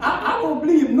 hallelujah. I don't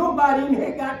believe nobody in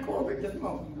here got COVID this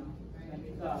morning.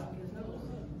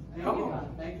 Come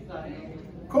on.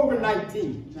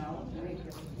 COVID-19.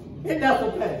 Ain't that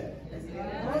a blessing?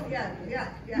 Oh, yes, yes,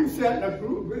 You yes. sat in a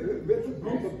group with a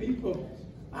group of people,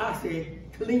 I say,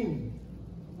 clean.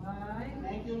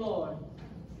 Thank you, Lord.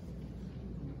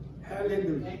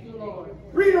 Hallelujah. Thank you, Lord.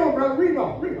 Read on, brother, read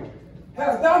on, read on.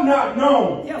 Hast thou not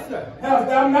known? Yes, sir. Hast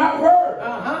thou not heard?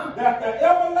 Uh-huh. That the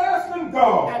everlasting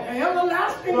God, At the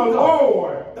everlasting the God,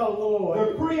 Lord, the Lord,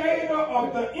 the creator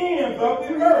of the ends of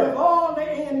the of earth, all the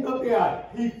end of the earth,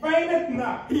 he fainteth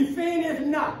not, he fainteth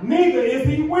not, neither is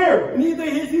he weary. neither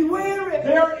is he weary.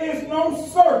 There is no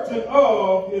searching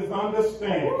of his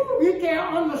understanding. We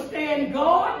can't understand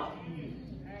God.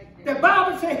 The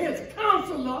Bible says his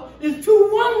counselor is too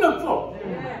wonderful.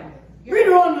 We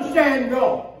don't understand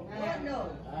God. God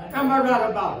knows. Am I right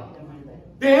about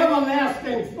it? The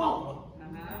everlasting Father,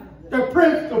 the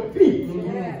Prince of Peace,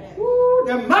 Ooh,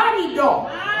 the mighty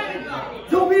God.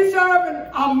 So we serving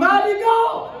a mighty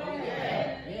God.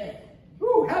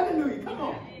 Ooh, hallelujah, come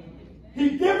on.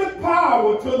 He giveth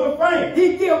power to the faint,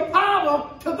 He gives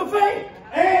power to the faint.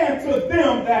 and to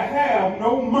them that have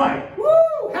no might.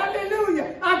 Woo,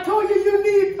 hallelujah. I told you you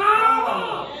need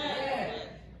power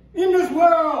in this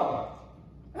world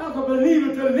as a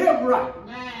believer to live right.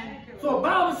 So the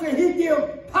Bible says he gives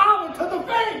power to the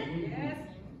faint.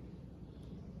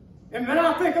 And when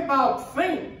I think about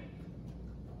faint,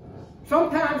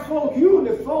 sometimes folks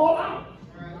usually fall out.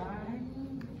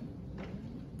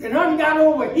 They done got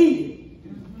overheated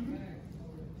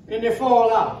and they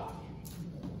fall out.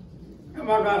 Am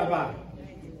I right about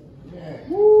it?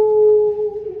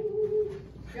 Woo.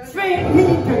 Faint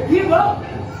means to give up.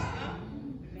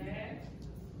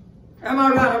 Am I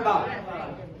right about it?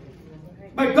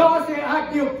 But God said,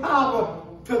 I give power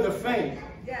to the faint.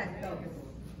 Yes, Lord.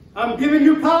 I'm giving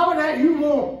you power that you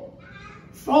won't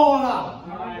fall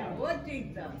out. What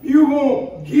Jesus? You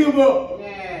won't give up.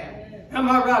 Am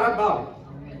I right about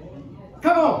it?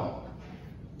 Come on.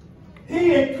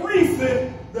 He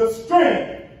increaseth the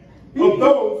strength of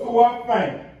those who are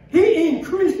faint. He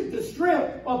increases the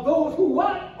strength of those who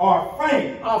what? Are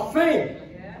faint. Are faint.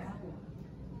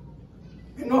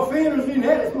 And no fainters in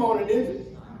here this morning, is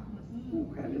it?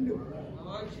 Ooh, hallelujah.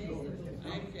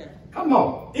 Come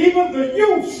on. Even the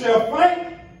youth shall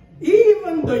faint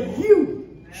Even the youth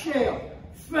shall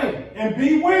faint. And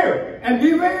be weary. And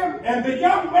be weary. And the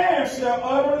young man shall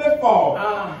utterly fall.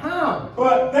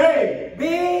 But they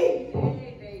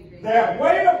that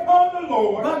wait upon the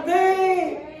Lord. But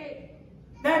they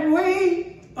that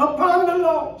wait upon the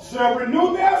Lord shall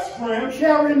renew their strength.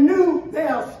 Shall renew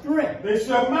their strength. They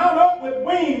shall mount up with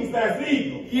wings as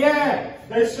eagles. Yes.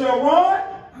 They shall run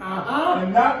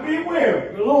and not be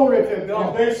weary. Glory to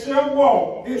God. And they shall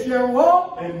walk. They shall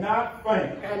walk and not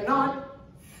faint. And not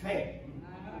faint.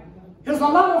 There's a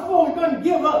lot of folks going to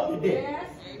give up today. Yes.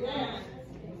 Yes.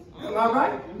 Am I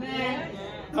right? Amen.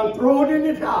 And throw it in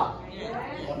the towel.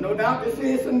 Yes. No doubt they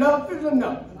say it's enough is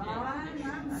enough.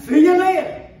 See you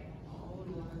later.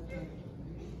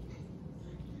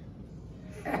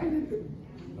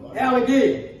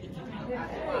 Alligator.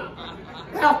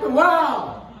 After a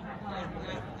while.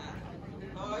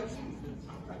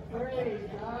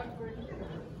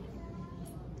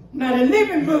 Now the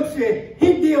Living Book said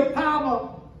he gives power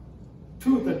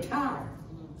to the tired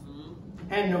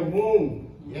and the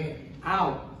wounded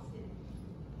out.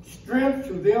 Strength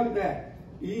to them that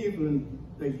even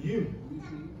the youth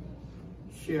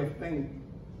shall faint,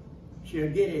 shall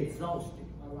get exhausted,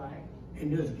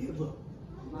 and just give up.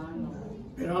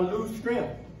 They don't lose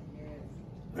strength.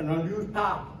 They don't lose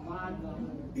power.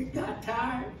 They got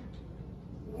tired,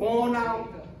 worn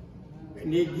out,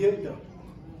 and they give up.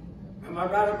 Am I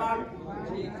right about it?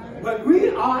 But we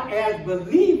are, as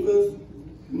believers,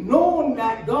 knowing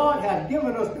that God has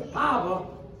given us the power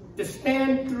to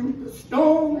stand through the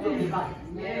storms of life.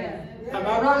 Am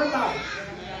I right about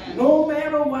it? No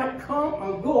matter what come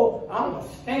or go, I'm going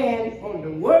to stand on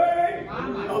the word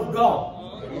of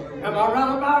God. Am I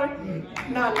right about it?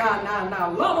 Now,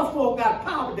 a lot of folk got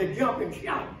power to jump and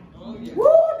shout. Woo,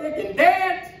 they can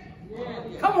dance.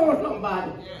 Come on,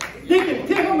 somebody. They can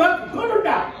pick them up and put them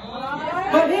down.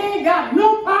 But they ain't got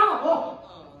no power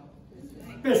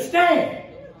to stand.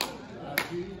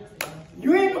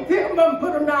 You ain't going to pick them up and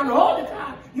put them down all the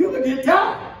time. You can get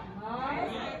tired.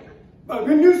 But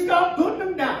when you start putting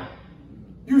them down,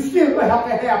 you still going to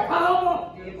have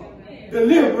power to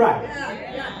live right.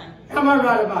 Am I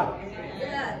right about it?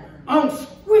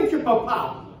 Unsquenchable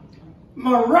power.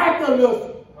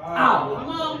 Miraculous power.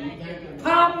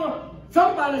 Power.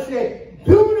 Somebody said,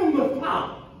 dunamis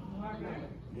power.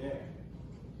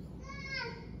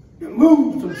 To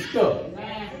move some stuff.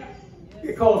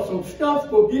 Because some stuff's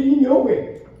going to get in your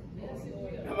way.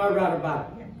 Am I right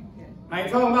about it? I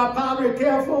ain't talking about power to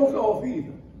tear folks off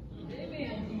either.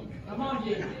 Come on,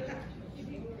 Jesus.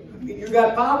 I mean, you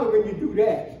got power when you do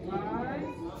that.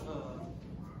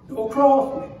 Don't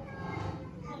cross me.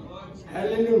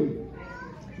 Hallelujah.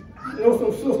 I know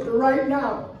some sister right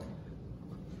now.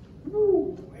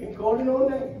 Ooh, ain't calling no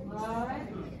name.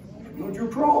 Don't you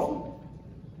cross me.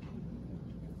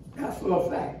 That's for a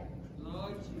fact.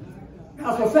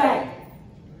 That's a fact.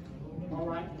 All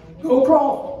right. Go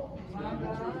cross.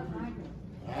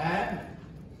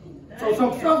 So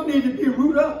some stuff needs to be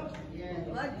rooted up.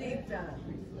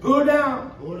 Pull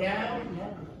down. Pull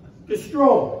down.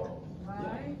 Destroy.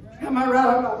 Am I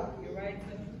right about it?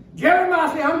 Jeremiah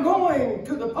said, I'm going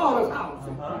to the potter's house.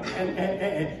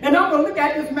 And I'm going to look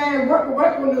at this man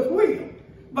working on this wheel.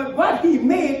 But what he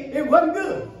made, it wasn't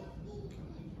good.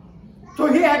 So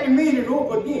he had to make it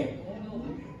over again.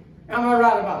 Am I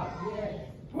right about it?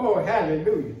 Oh,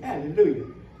 hallelujah, hallelujah.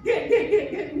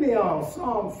 Get me on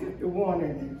Psalm 51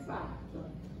 and 5.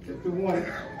 51 and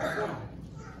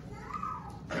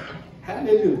 5.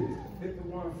 Hallelujah.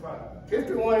 51 and 5.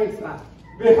 51 and 5.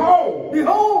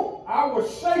 Behold, I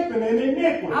was shapen in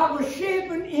iniquity. I was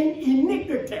shapen in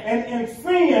iniquity. And in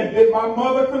sin did my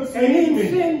mother conceive me. And in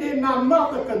sin did my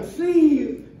mother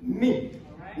conceive me.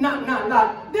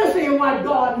 Now, this ain't what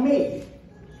God made.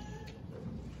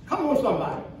 Come on,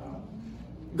 somebody.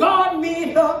 God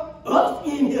made us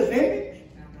in his image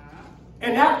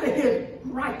and after his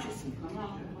righteousness. Come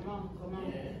on.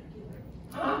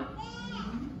 Huh?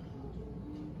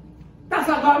 That's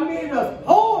how God made us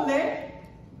holy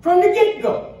from the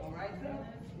get-go.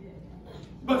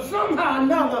 But somehow or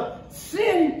another,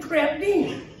 sin crept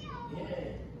in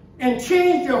and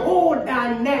changed the whole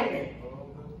dynamic.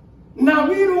 Now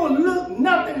we don't look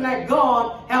nothing like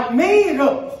God have made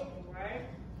us.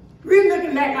 We're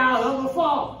looking like our other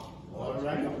father.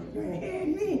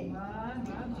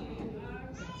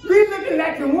 We're looking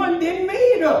like the one that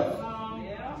made us.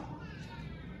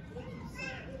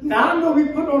 Now I know we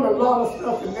put on a lot of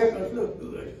stuff to make us look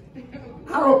good.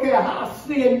 I don't care how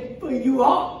sinful you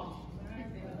are.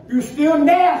 You still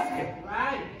nasty.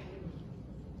 Right.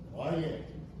 Oh, yeah.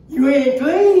 You ain't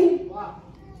clean. Wow.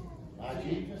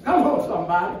 Come on,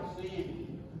 somebody.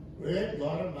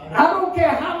 I don't care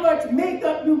how much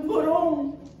makeup you put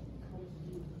on.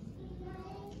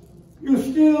 You're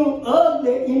still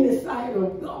ugly in the sight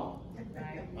of God.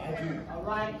 All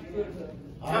right.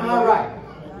 Am I right?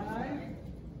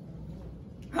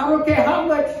 I don't care how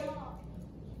much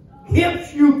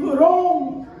hips you put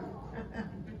on.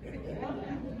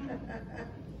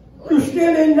 You're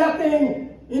still in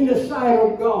nothing in the sight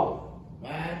of God.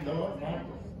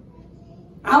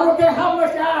 I don't care how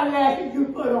much eyelashes you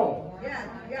put on.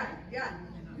 Yeah.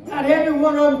 Not every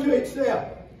one of them to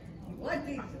accept. What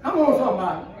did Come on,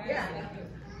 somebody. Yeah.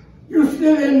 You're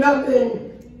still in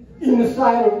nothing in the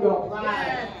sight of God.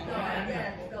 Yes,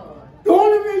 Lord. The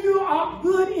only way you are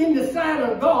good in the sight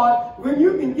of God when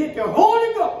you can get the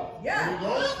Holy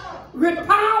Ghost with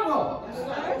power.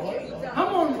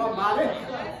 Come on, somebody.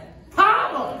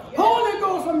 Power. Holy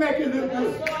Ghost will make you look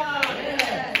good.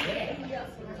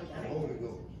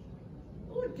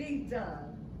 Oh, Jesus.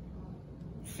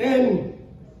 Sin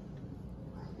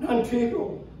none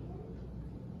tickle.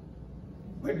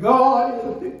 But God is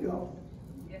a big God.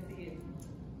 Yes, he is.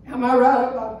 Am I right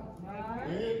about it?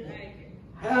 Right. Thank you.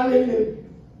 Hallelujah.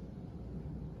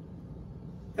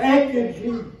 Thank you,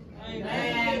 Jesus.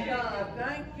 Thank you, God.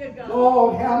 Thank you, God.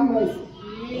 Lord, have mercy.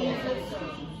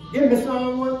 Give me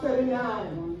Psalm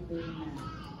 139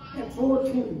 and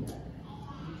 14.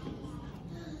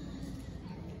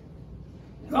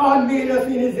 God made us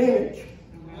in his image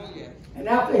and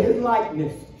after his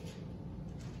likeness.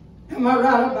 Am I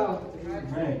right about it?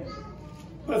 Amen.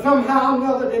 But somehow or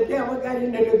another the devil got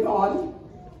into the garden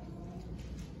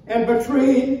and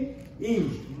betrayed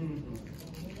Eve.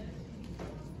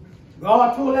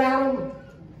 God told Adam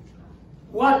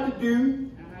what to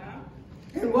do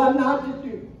and what not to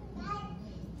do.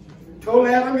 Told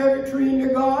Adam every tree in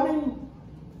the garden,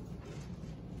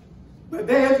 but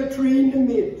there's a tree in the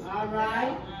midst. All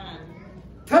right.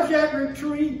 Touch every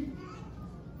tree,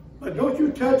 but don't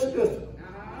you touch this one.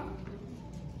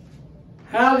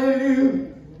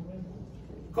 Hallelujah.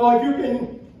 Because you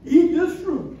can eat this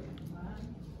fruit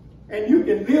and you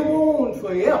can live on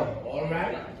forever. All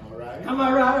right. Am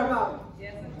I right about it?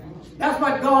 Yes, That's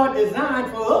what God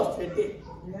designed for us today.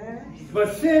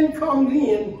 But sin comes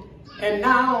in and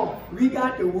now we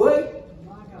got to wait.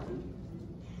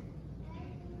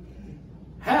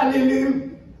 Hallelujah.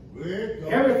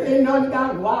 Everything done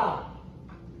got wild.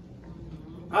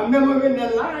 I remember when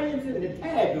the lions and the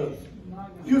tigers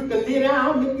used to lay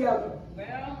down together.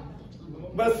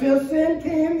 But since sin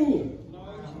came in,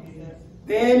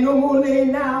 there ain't no more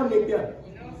laying down together.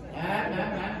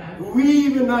 We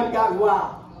even done got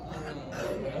wild.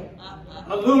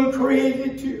 A little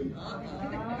crazy too.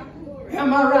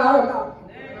 Am I right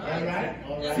about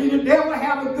it? See, the devil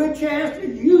have a good chance to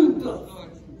use us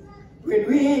when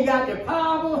we ain't got the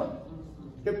power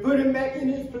to put him back in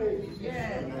his place.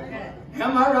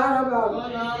 Am I right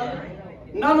about it?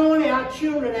 Not only our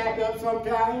children act up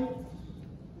sometimes,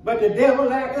 but the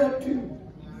devil act up too.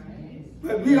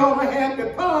 But we ought to have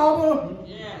the power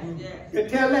to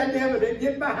tell that devil to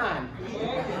get behind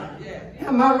us.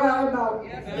 Am I right about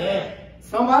it?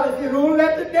 Somebody said, don't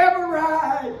let the devil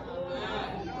ride.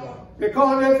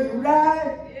 Because if you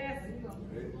ride,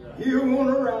 he'll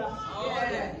want to ride.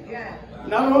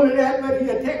 Not only that, but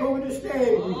he'll take over the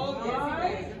stage.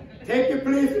 Take the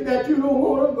places that you don't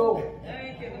want to go.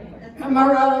 Am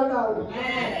I right about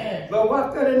it? But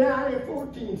what 39 and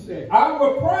 14 says? I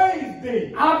will praise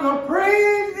thee. I will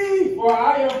praise thee. For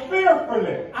I am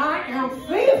fearfully. I am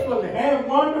fearfully. And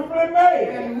wonderfully made.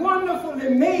 And wonderfully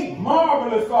made.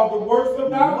 Marvelous are the works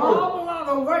of thy hands. Marvel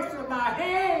are the works of thy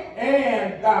hand.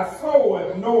 And thy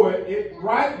soul knoweth it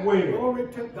right well.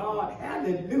 Glory to God.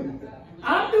 Hallelujah.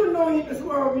 I do know in this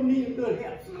world we need a little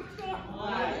help.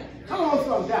 Come on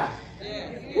sometime.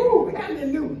 Woo,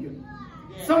 hallelujah.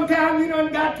 Sometimes you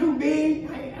done got too big.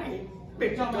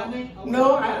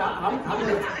 No,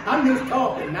 I'm just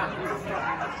talking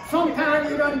now. Sometimes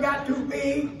you done got too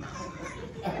big.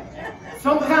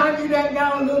 Sometimes you done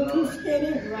got a little too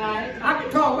skinny. I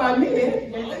can talk about me.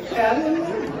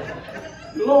 Hallelujah.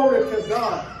 Glory to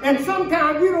God. And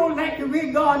sometimes you don't like the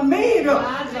way God made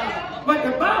us. But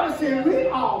the Bible says we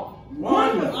are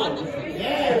wonderful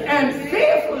and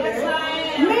fearfully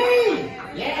made.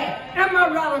 Am I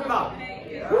right about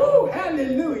it? Woo,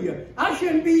 hallelujah. I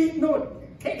shouldn't be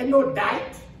taking no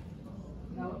diet,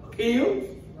 pills.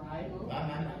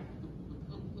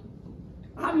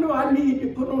 I know I need to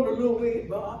put on a little weight,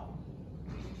 Bob.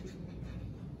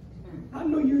 I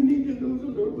know you need to lose a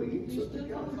little weight, Sister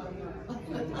John.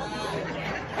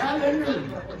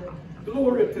 Hallelujah.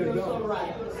 Glory to God.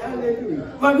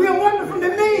 Hallelujah. But we're wonderfully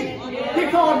made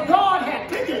because God had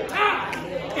taken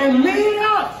time and made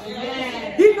us.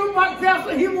 He knew what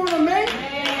vessel he wanted to make.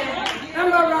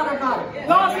 Am I right about it?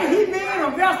 God said he made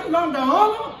a vessel under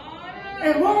honor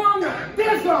and one under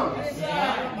dishonor.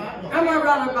 Am I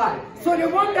right about it? So the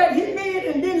one that he made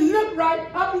and didn't look right,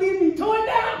 I believe he tore it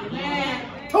down,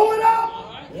 tore it up,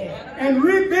 and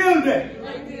rebuilt it.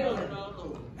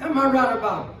 Am I right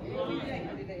about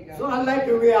it? So I like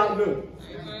the way I look.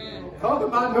 Talk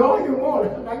about me all you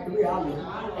want. I like the way I look.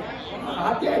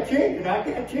 I can't change it. I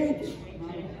can't change it.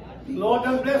 The Lord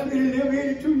done blessed me to live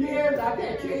 82 years. I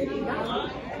can't change it now.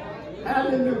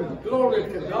 Hallelujah. Glory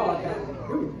to God.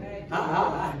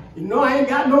 Hallelujah. You know I ain't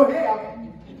got no hair.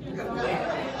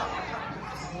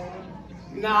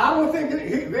 Now I don't think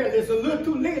it's a little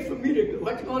too late for me to,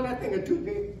 what you call that thing, a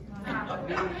toothpick?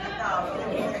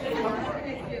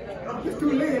 It's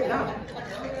too late now.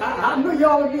 I know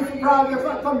y'all would be surprised if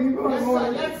I come here one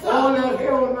morning, all that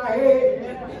hair on my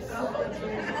head.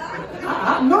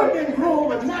 I know it didn't grow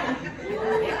overnight.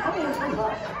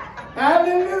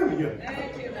 Hallelujah.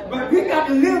 But we got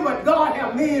to live what God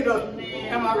has made us.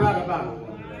 Am I right about it?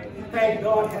 Thank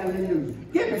God. Hallelujah.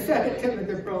 Give me 2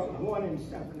 Timothy 1 and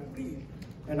 7, please.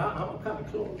 And I'm going to kind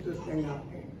of close this thing out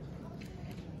here.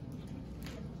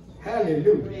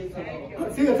 Hallelujah.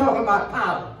 I'm still talking about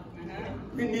power.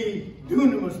 We need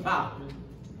dunamis power,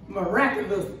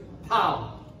 miraculous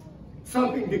power,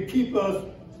 something to keep us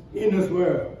in this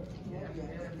world.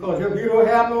 Because if we don't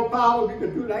have no power, we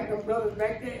could do like the brothers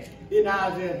back there in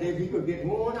Isaiah. We could get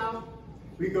worn out,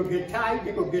 we could get tired,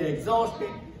 we could get exhausted,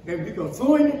 and we could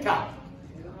throw in the towel.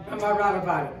 Am I right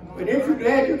about it? But ain't you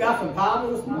glad you got some power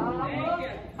this morning?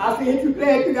 I said, ain't you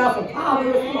glad you got some power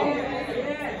this morning?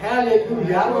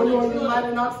 Hallelujah. I don't know, you might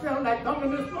have not felt like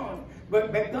coming this morning.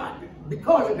 But God,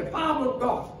 because of the power of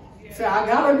God, say, I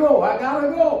gotta go, I gotta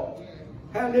go.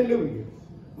 Hallelujah.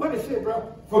 What did it say,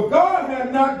 bro? For God has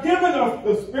not given us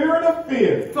the spirit of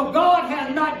fear. For God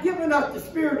has not given us the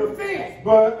spirit of fear.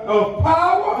 But of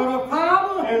power. But of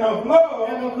power. And of love.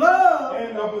 And of love.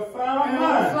 And of a sound and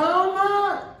mind. Of a sound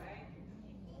mind.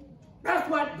 That's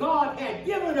what God has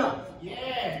given us.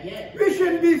 Yeah. We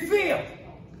shouldn't be fearful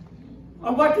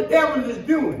of what the devil is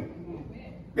doing.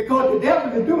 Because the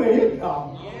devil is doing his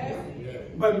job.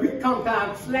 But we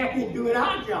sometimes slacking doing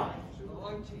our job.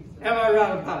 Am I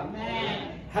right about it?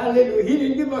 Hallelujah. He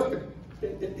didn't give us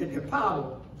the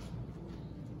power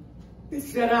to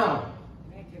sit down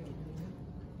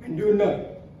and do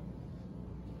nothing.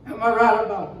 Am I right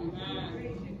about it?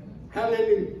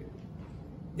 Hallelujah.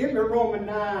 Give me Romans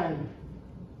 9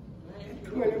 and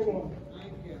 21.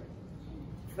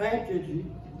 Thank you,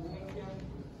 Jesus.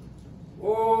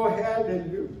 Oh,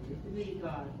 hallelujah.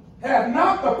 Has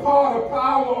not the potter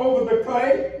power over the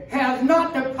clay? Has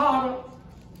not the potter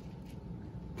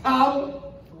power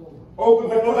over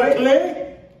the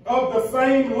clay? Of the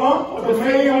same lump to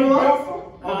make one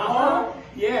vessel of honor?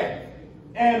 Yeah.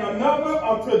 And another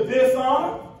unto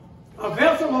dishonor? A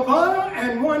vessel of honor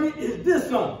and one is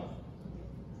dishonor.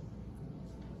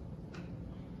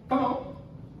 Come on.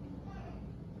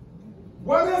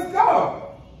 What is God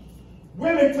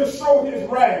willing to show his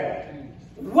wrath?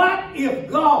 What if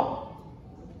God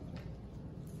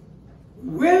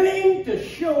willing to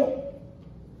show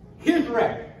his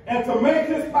wrath? And to make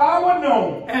his power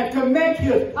known. And to make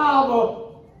his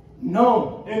power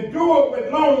known. And do it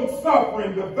with long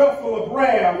suffering, the vessel of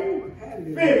wrath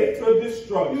fitted to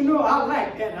destroy. You know, I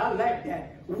like that. I like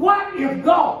that. What if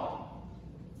God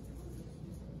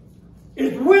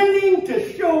is willing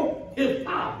to show his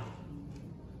power?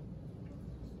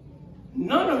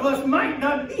 None of us might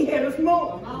not be here this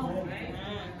morning.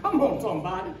 Come on,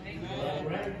 somebody.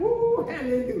 Woo,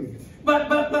 hallelujah. But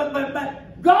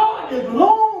God is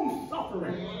long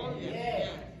suffering.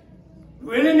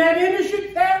 Willing that any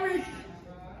should perish,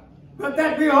 but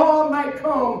that we all might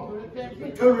come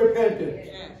to repentance.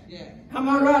 Am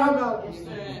I right about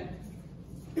it?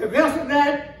 The vessel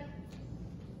that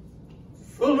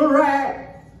full of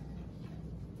wrath,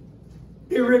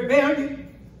 the rebellion,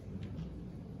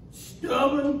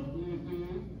 stubborn,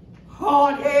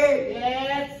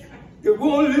 hard-headed, they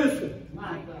won't listen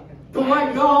to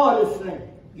what God is saying.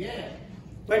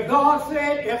 But God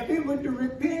said if they were to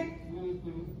repent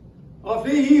of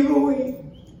the evil way,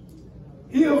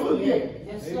 he'll forgive.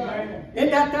 In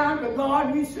that time, the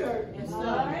God we serve.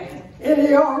 Is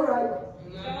he all right?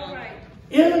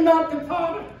 Is it not the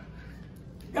power?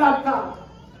 God power.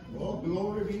 Oh,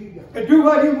 glory be to God. To do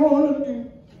what he wants to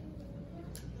do.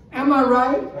 Am I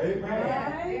right?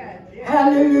 Amen.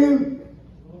 Hallelujah.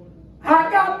 I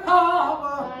got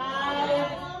power.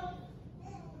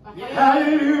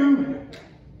 Hallelujah.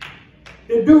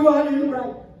 To do what is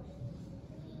right.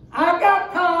 I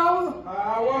got power.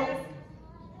 power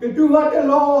to do what the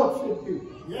Lord should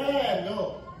do. Yeah,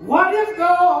 Lord. What if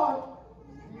God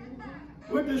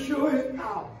were to show his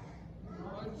power?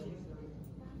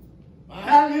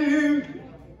 Hallelujah.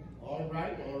 All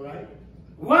right, all right.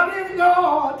 What if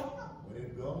God What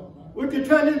is God? were to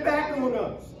turn his back on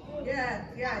us? Yeah,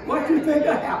 yeah. What you think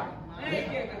will happen? Thank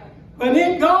you, God. But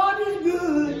then God is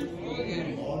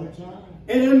good, All the time.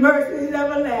 and his mercy is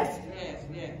everlasting. Yes,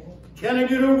 yes. Can I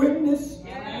get a witness?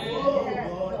 Oh,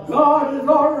 God. God is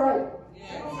all right.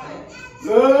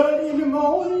 Early in the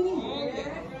morning,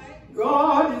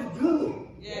 God is good.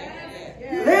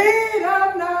 Late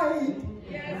at night,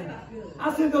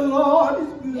 I said the Lord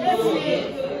is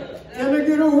good. Can I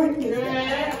get a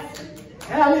witness?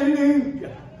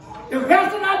 Hallelujah. The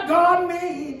vessel that God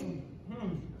made,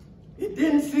 it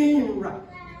didn't seem right.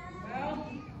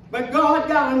 But God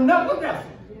got another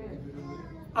vessel.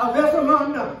 A vessel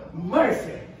under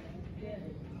mercy.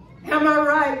 Am I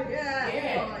right?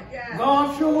 Yeah.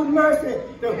 God showed mercy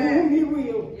to whom he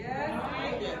will.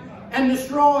 And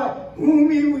destroy whom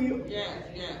he will.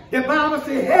 The Bible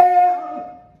says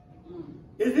hell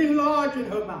is enlarging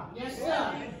her mouth. Yes,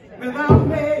 sir. Without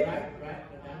me,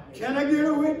 can I get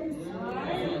a witness?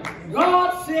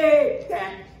 God said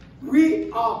that we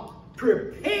are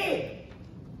prepared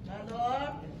My Lord.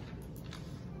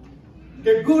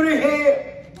 to go to hell.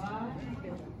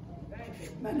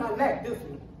 Man, I like this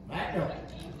one. I know.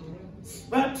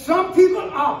 But some people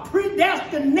are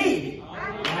predestinated.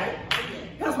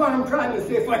 That's what I'm trying to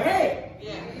say, for hell.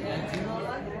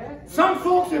 Some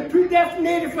folks are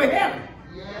predestinated for heaven.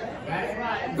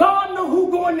 God knows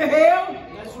who going to hell.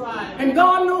 That's right. And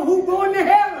God knows who going to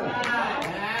heaven.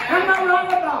 I'm not wrong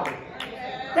about it.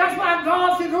 That's why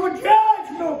God said, don't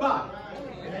judge nobody.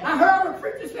 I heard a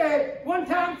preacher say one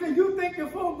time, said, you think the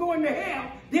folks going to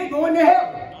hell, they're going to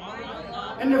heaven.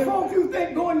 And the folks you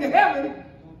think going to heaven,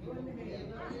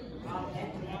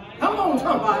 come on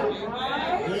somebody.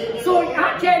 So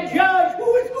I can't judge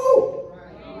who is who.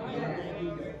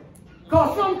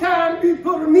 Because sometimes we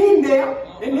put them in there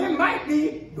and they might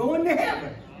be going to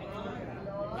heaven.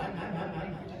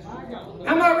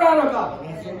 Am I right about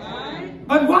it?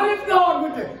 But what if God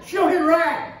were to show his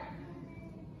wrath?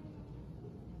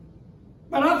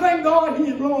 But I thank God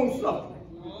he is long-suffering.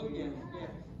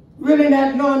 Really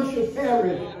that none should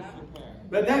perish,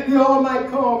 but that we all might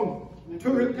come to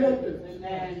repentance.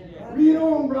 Read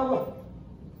on, brother.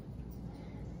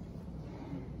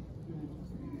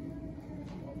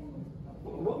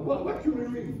 What you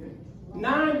read?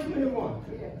 9:21.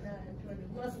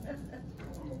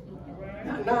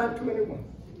 9:21.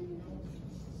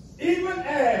 even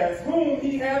as whom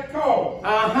he hath called,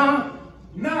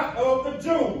 not of the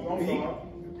Jews, I'm sorry,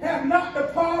 have not the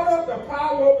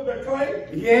power over the clay,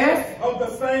 Yes. of the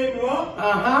same lump,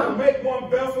 to make one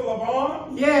vessel of honor,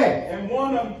 Yes. and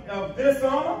one of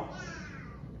dishonor.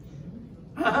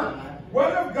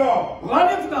 What if God,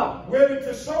 What if God willing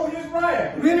to show his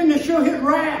wrath, willing to show his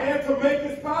wrath and to make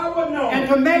his power known, and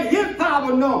to make his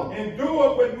power known? and do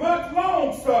it with much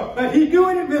long suffering, But he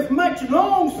doing it with much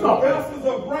long the suffering. vessels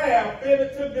of wrath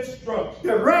fitted to destruction,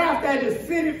 The wrath that is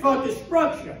fitted for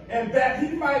destruction. and that he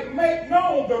might make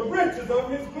known the riches of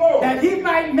his glory That he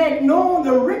might make known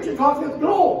the riches of his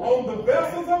glory. on the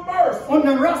vessels of mercy, On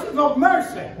the vessels of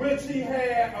mercy. which he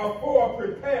had afore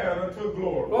prepared unto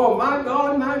glory. Oh my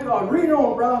God, my God. Read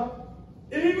on, bro.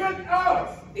 Even us,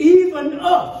 Even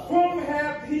us. whom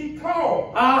hath he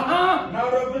called, Not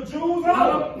not of the Jews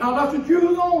only, of the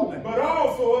Jews only, but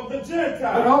also of the but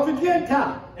Gentiles. of the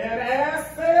Gentiles. And as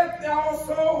said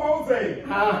also Hosea,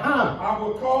 I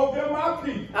will call them my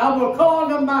people, I will call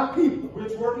them my people,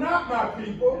 which were not my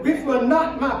people, which were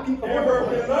not my people. and were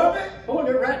beloved. Hold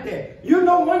it right there. You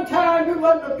know, one time we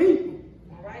wasn't the people.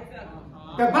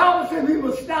 The Bible said we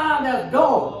were styled as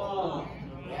dogs.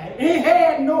 He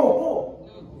had no hope.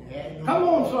 Come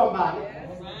on, somebody.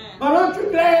 But aren't you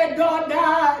glad God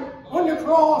died on the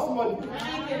cross one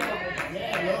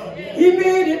day? He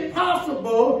made it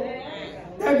possible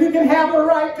that we can have a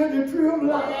right to the tree of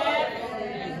life.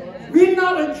 We're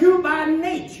not a Jew by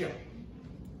nature,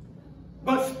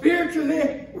 but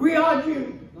spiritually we are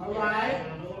Jews. All right?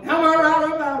 Am I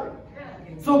right about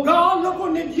it? So God look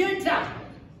on the Gentiles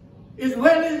as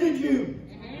well as the Jews.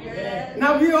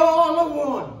 Now we all are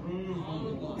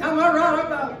one. Am I right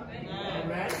about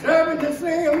it? Serving the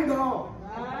same God.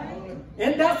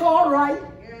 And that's all right.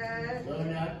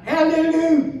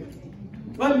 Hallelujah.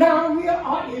 But now we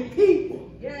are a people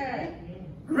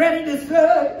ready to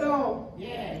serve God.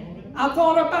 I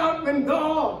thought about when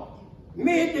God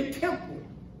made the temple.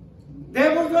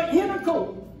 There was an inner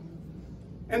court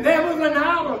and there was an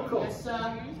outer court.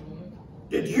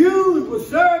 the Jews would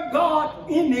serve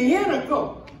God in the inner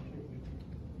court,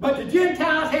 but the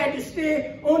Gentiles had to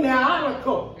stay on the outer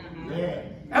court. Yeah.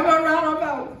 Am I right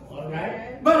about it? All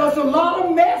right. But there's a lot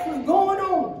of messes going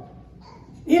on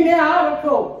in the outer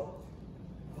court.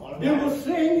 All right. There was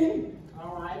singing.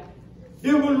 All right.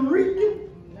 There was reading.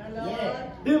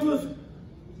 Yeah. There was,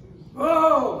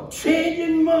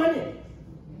 changing money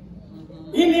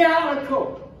in the outer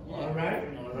court. All right.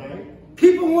 All right.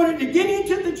 People wanted to get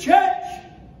into the church,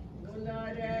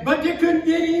 but they couldn't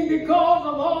get in because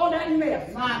of all that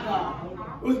mess My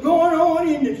God. was going on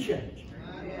in the church.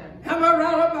 Am I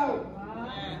right about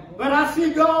it? But I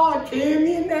see God came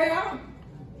in there,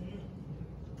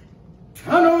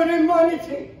 turn over the money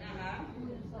tape,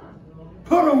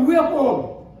 put a whip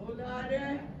on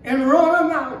them, and run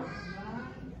them out.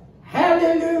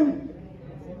 Hallelujah.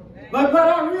 But what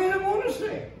I really want to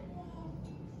say,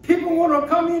 people want to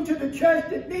come into the church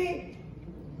today,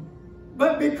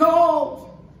 but because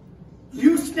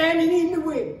you standing in the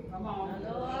way, Come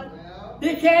on.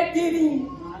 they can't get in.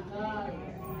 My God.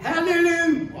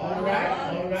 Hallelujah. All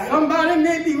right. All right. Somebody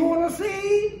maybe want to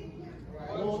see,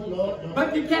 Oh, Lord.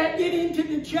 but they can't get into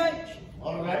the church.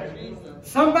 All right.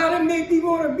 Somebody maybe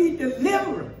want to be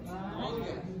delivered,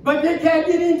 but they can't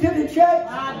get into the church.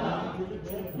 My God.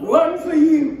 One for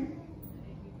you,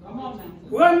 Come on now.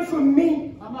 one for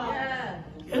me, Come on.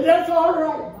 and that's all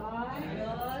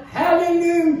right.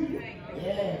 Hallelujah.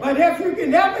 Yeah. But if you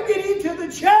can ever get into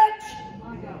the church,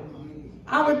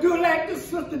 I would do like the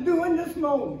sister doing this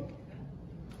moment.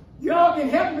 Y'all can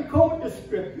help me quote the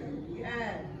scripture.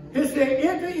 It said,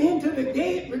 enter into the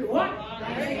gate with what?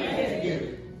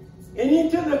 And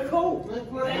into the court.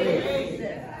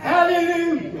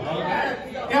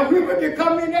 Hallelujah. If we were to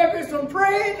come in there with some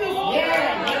praises,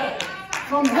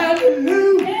 some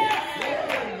hallelujah,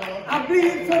 I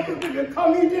believe some people could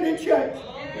come into the church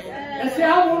and say,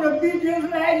 I want to be just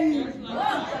like you.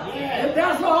 And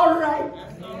that's all right.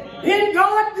 Ain't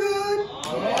God good?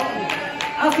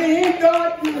 I say, ain't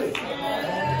God good?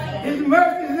 His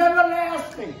mercy is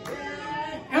everlasting.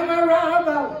 Am I right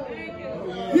about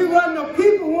it? You wasn't a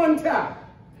people one time,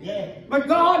 but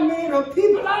God made a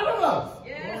people out of us.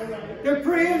 To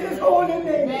praise His holy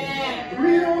name.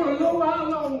 Read on a little while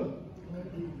longer.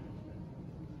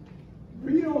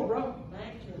 Read on, bro.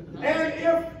 And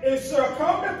if it shall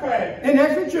come to pass, And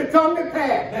if it should come to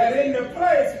pass, that in the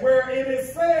place where it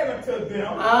is said unto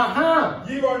them,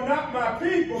 you are not my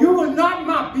people, you are not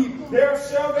my people. there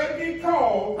shall they be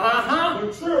called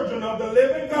the children of the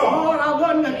living Lord, God. I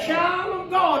wasn't a child of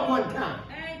God one time.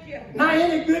 Now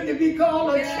ain't it good to be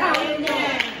called a child of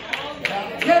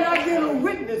God? Can I get a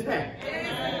witness there?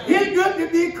 It's good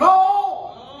to be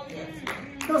called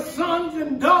the sons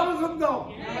and daughters of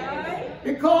God.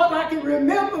 Because I can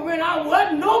remember when I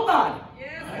wasn't nobody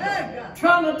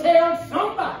trying to tell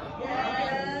somebody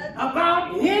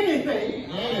about anything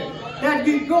that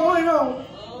be going on.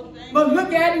 But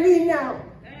look at me now.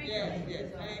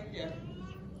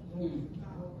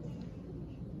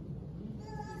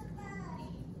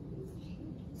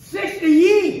 60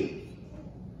 years.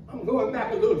 I'm going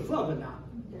back a little further now.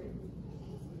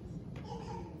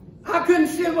 I couldn't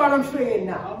see what I'm saying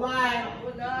now. All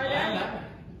right.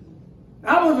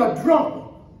 I was a drunkard.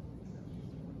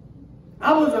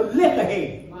 I was a liquor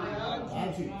head.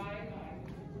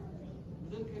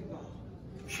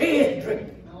 Chest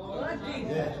drinker.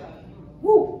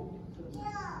 Woo.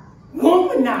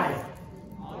 Womanizer.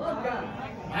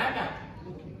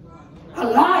 A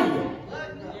liar.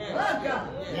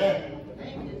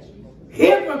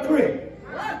 Hypocrite.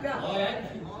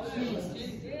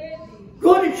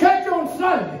 Go to church on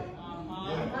Sunday.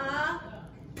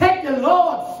 Take the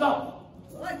Lord's Supper.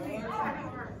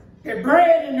 The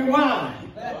bread and the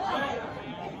wine.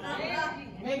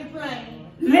 Make it plain.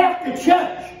 Left the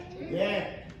church.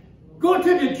 Go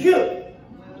to the gym.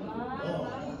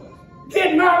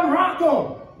 Get my rock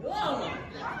on.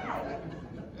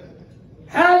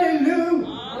 Hallelujah.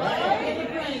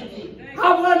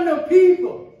 I wasn't a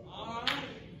people.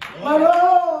 But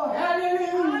oh,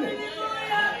 hallelujah.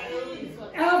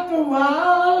 After a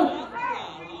while,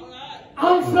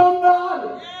 I'm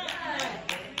somebody.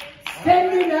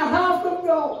 Standing in the house of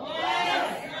God.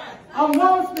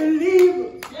 Amongst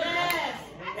believers.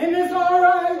 And it's all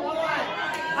right.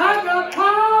 I got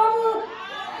power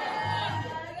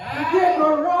to get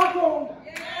my rock on.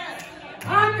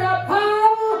 I got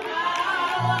power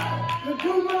to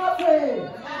do my thing.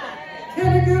 Can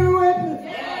I get a witness?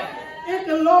 Is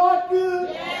the Lord good?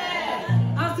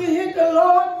 I say, is the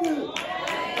Lord good?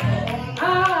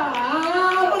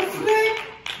 I was asleep.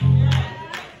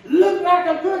 Looked like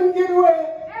I couldn't get away.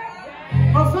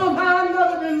 But somehow or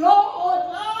another, the Lord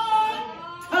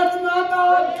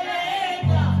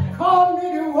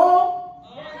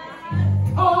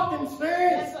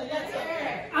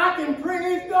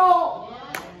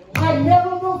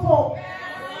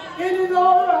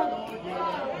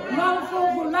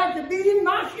folks would like to be in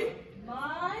my ship.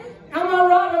 Am I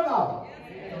right about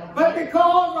it? But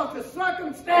because of the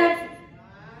circumstances,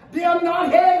 they are not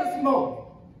here this morning.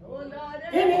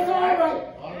 And it's all right.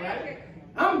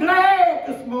 I'm glad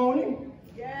this morning.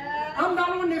 I'm not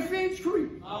on the Finch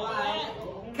Creek.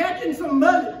 Catching some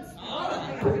mullies.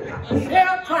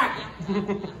 Shell crackers.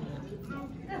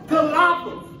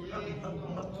 Jalapenos.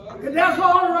 That's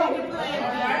all right.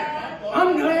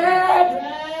 I'm glad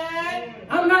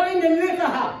I'm not in the liquor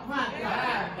house.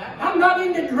 I'm not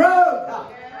in the drug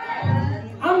house.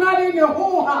 I'm not in the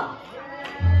whore house.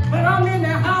 But I'm in the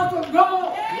house of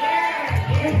God.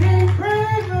 And being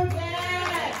present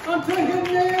unto his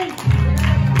name.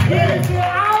 He said,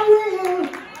 I will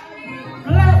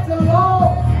bless the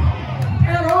Lord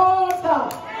at all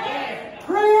times.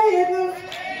 Praises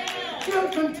shall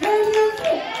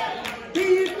continuously be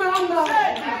in my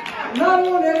mouth. Not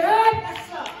only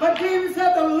that, but David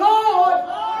said, the Lord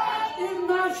is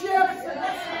my shepherd.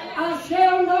 I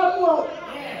shall not want.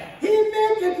 He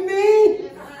maketh me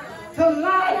to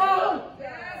lie down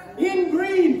in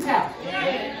green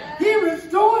pastures. He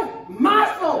restores my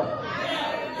soul.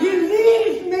 He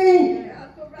leads me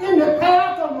in the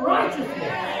path of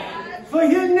righteousness for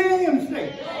his name's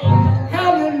sake.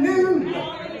 Hallelujah.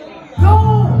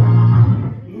 God,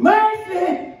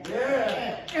 mercy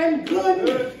and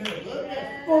goodness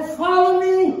will follow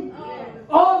me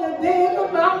all the days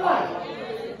of my life.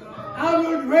 I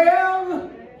will dwell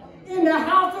in the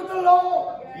house of the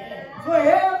Lord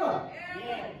forever.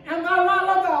 Am I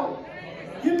right about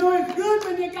it? You know it's good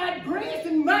when you got grace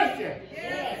and mercy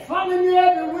following you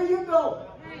everywhere you go.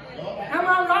 Am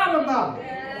I right about it?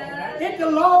 It's the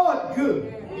Lord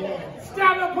good.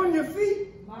 Stand up on your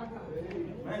feet.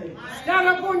 Stand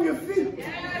up on your feet.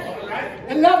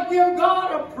 And let's give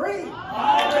God a praise.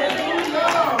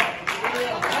 Hallelujah.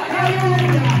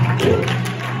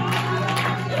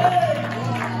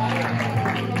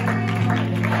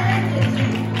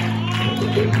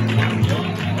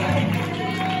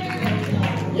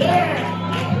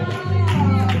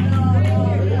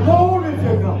 Glory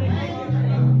to God.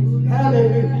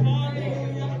 Hallelujah.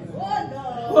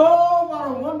 Oh, what a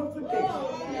wonderful day.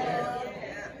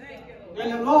 When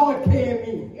the Lord came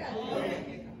in,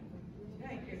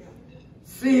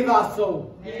 save our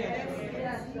soul.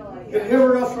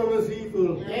 Deliver us from this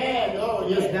evil,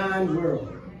 this dying world.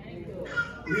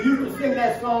 We used to sing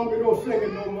that song, we don't sing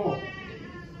it no more.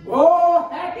 Oh,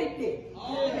 happy day.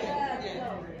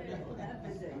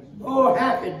 Oh,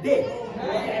 happy day.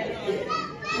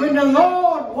 When the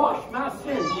Lord washed my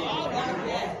sins,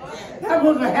 that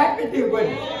was a happy day with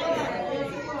him.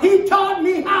 He taught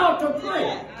me how to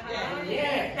pray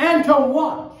and to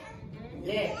watch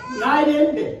night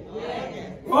and day.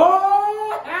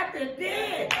 Oh, happy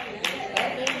day.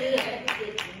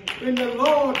 When the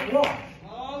Lord washed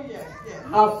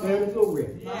our sins away.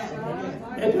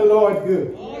 And the Lord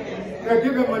good. Now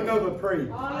give him another praise.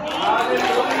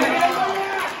 Hallelujah.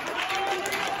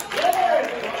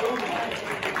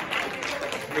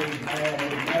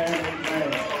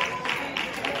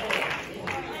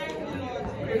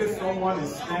 Maybe someone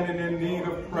is standing in need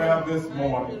of prayer this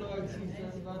morning.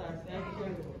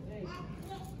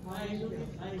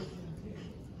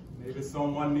 Maybe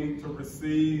someone needs to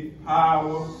receive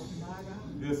power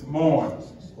this morning.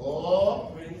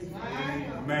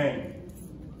 Amen.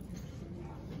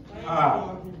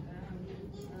 Power.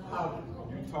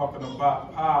 You're talking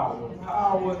about power.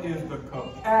 Power is the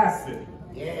capacity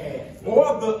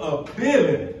or the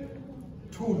ability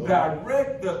to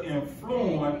direct the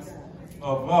influence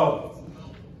of others.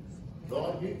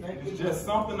 It's just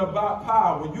something about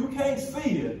power. You can't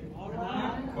see it.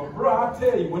 But bro, I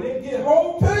tell you, when it gets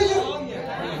home to you,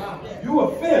 you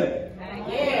will feel it.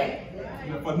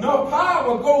 And if enough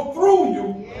power go through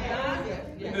you,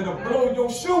 it'll blow your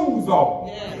shoes off.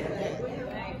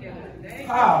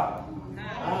 Power.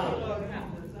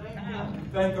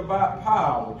 Think about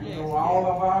power. You know, all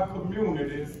of our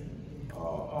communities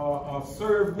are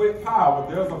served with power.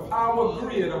 There's a power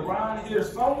grid around here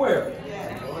somewhere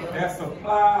that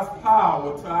supplies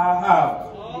power to our house.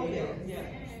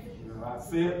 I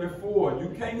said before, you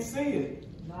can't see it.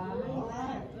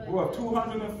 Well,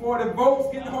 240 votes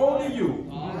get hold of you.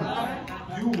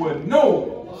 You would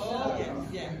know.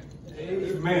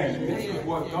 Amen. This is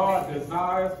what God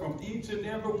desires from each and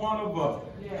every one of us.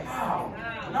 How?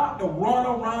 Not to run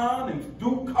around and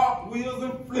do cartwheels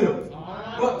and flips,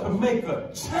 but to make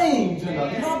a change in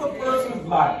another person's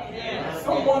life.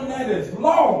 Someone that is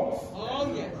lost,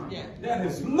 that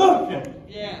is looking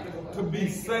to be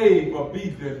saved or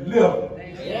be delivered.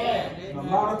 And a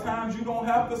lot of times you don't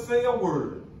have to say a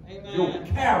word. Your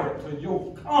character,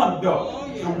 your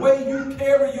conduct, the way you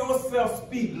carry yourself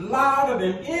speak louder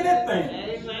than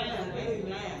anything.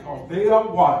 Because they are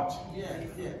watching.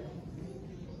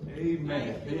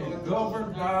 Amen. Being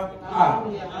governed by power.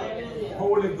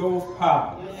 Holy Ghost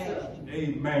power.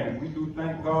 Amen. We do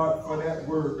thank God for that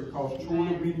word, because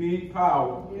truly we need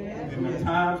power in the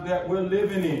times that we're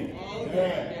living in,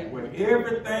 where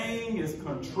everything is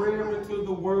contrary to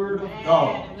the word of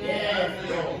God.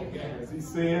 As he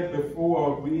said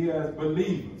before, we as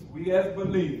believers,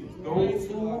 those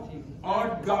who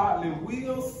are godly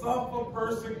will suffer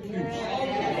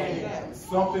persecution.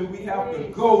 Something we have to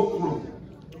go through.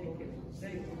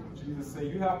 Jesus said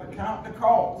you have to count the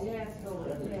cost.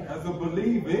 As a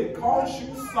believer, it costs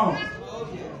you something.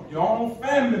 Your own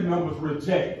family members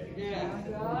reject you.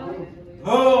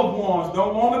 Loved ones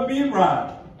don't want to be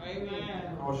around.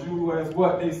 Because you, as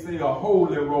what they say, a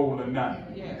holy roller now.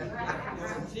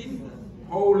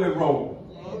 Holy roller.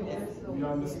 You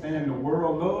understand the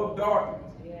world loves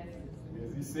darkness.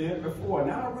 As he said before,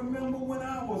 and I remember when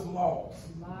I was lost.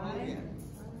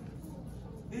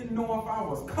 Didn't know if I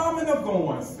was coming or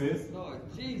going, sis. Lord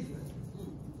Jesus.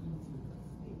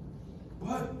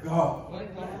 But God.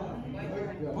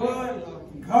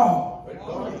 But God.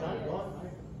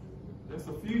 Just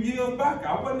a few years back,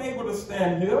 I wasn't able to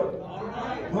stand here.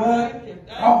 But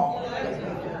God.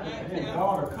 And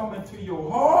God will come into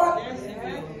your heart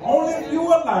only if you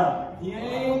allow him. He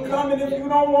ain't coming if you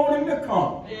don't want him to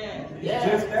come. He's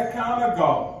just that kind of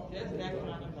God.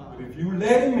 But if you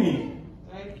let him in,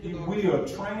 he will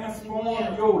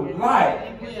transform your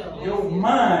life, your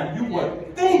mind. You will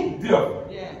think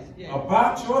different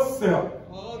about yourself.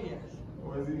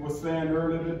 As he was saying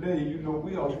earlier today, you know,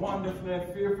 we are wonderfully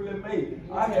and fearfully made.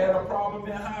 I had a problem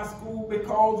in high school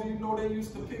because, you know, they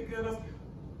used to pick at us.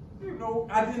 You know,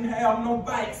 I didn't have no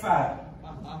backside.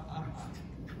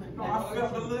 You know, I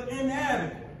felt a little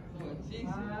inadequate.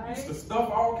 I used to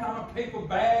stuff all kind of paper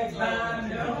bags down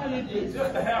there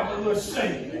just to have a little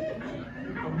shape.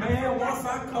 But man, once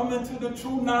I come into the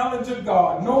true knowledge of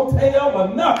God, no tail or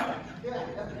nothing,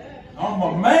 I'm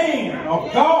a man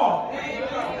of God.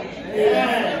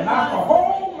 And I can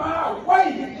hold my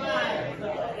weight.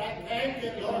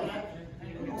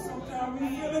 You know, sometimes we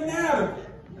feel inadequate.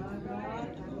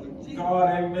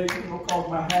 God ain't making no, cause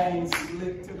my hands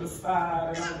slick to the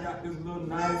side and I got this little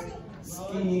nice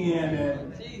skin,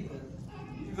 and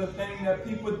these are things that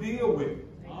people deal with.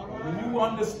 When you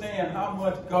understand how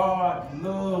much God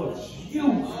loves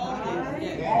you,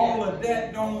 all of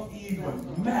that don't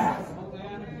even matter.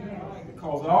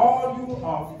 Because all you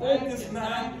are focused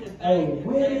now on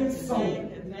winning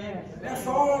souls. That's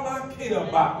all I care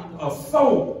about, a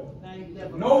soul.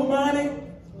 No money,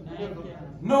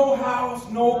 no house,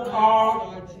 no car.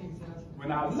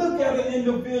 When I look at an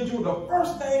individual, the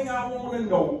first thing I want to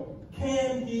know,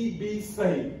 can he be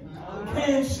saved?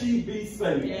 Can she be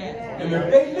saved? And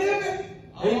if they live it,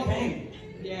 they can.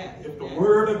 If the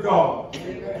word of God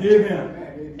give him.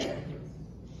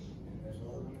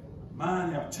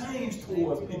 Mine have changed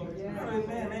towards people.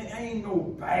 Man, they ain't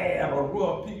no bad or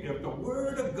rough people. If the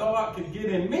word of God could get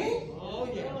in me,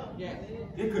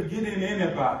 it could get in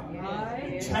anybody.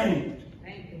 It changed.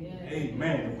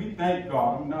 Amen. We thank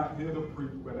God. I'm not here to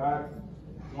preach, but I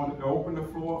wanted to open the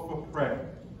floor for prayer.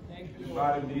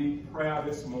 Anybody need prayer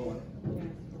this morning?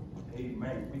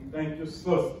 Amen. We thank you,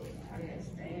 sister.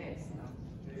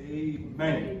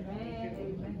 Amen.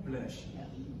 Bless you.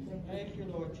 Thank you,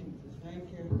 Lord Jesus. Thank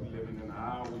you. We're living in an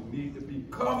hour we need to be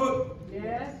covered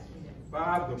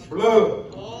by the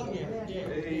blood.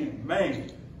 Amen.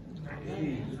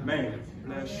 Amen.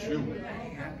 Bless you.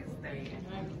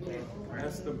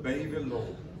 That's the baby,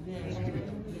 Lord.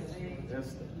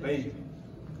 That's the baby.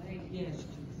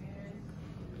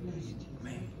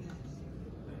 Man.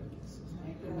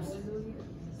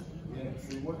 Yeah,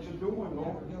 see what you're doing,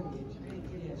 Lord.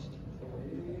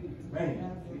 Amen.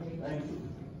 Thank you.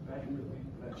 Thank you.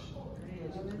 Bless you.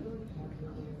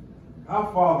 Our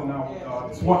Father and our God,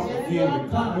 just once again, we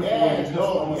come before you, just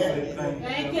want to say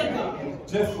thank you.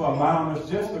 Just for allowing us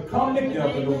just to come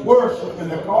together to worship and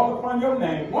to call upon your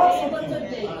name once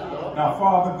again. Now,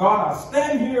 Father God, I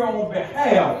stand here on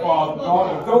behalf, Father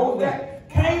God, of those that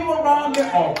came around the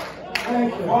altar.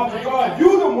 Father God,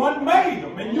 you the one made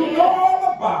them, and you know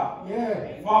all about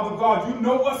it. Father God, you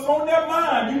know what's on their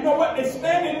mind. You know what they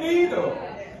stand in need of.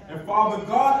 And Father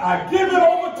God, I give it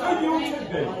over to you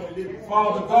today.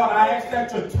 Father God, I ask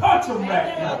that you touch them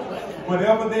right now.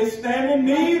 Whatever they stand in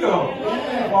need of.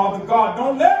 Father God,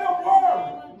 don't let them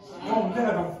worry. Don't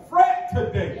let them fret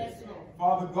today.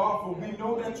 Father God, for we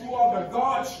know that you are the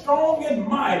God strong and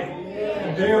mighty.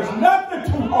 And there's nothing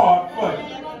too hard for you.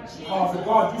 Father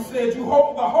God, you said you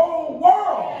hold the whole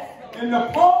world in the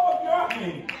palm of your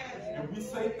hand. And we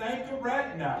say thank you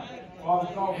right now.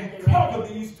 Father God, we cover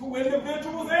these two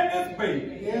individuals and this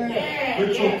baby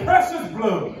with your precious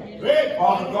blood.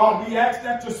 Father God, we ask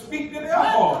that you speak to their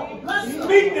heart.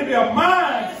 Speak to their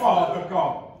minds, Father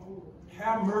God.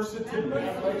 Have mercy to them.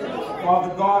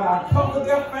 Father God, I cover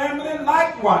their family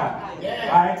likewise.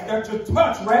 I ask that you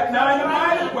touch right now in a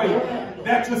mighty way.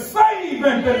 That you save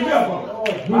and deliver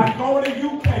like only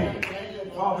you can.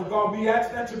 Father God, we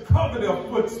ask that you cover their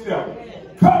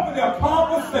footsteps. Cover their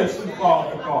conversation,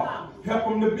 Father God. Help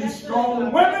them to be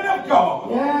strong women of God.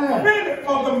 Fit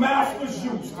for the Master's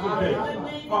use today.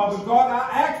 Father God, I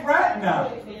ask right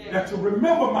now that you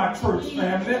remember my church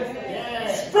family.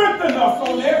 Strengthen us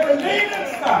on every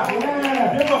leaning side.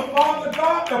 Give us, Father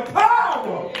God, the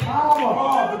power,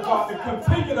 Father God, to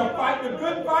continue to fight the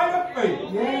good fight of faith.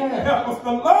 Help us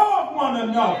to love one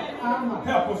another.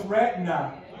 Help us right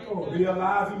now,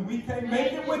 realizing we can't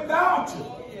make it without you.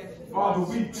 Father,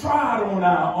 we tried on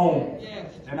our own,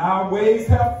 and our ways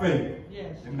have failed.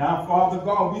 And now, Father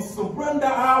God, we surrender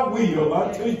our will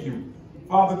unto you.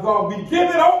 Father God, we give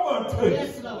it over unto you.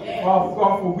 Father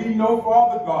God, for we know,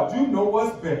 Father God, you know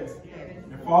what's best.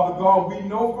 And Father God, we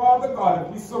know, Father God,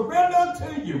 if we surrender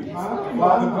unto you,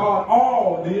 Father God,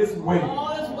 all is well.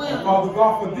 And Father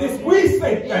God, for this we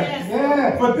say thank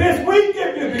you. For this we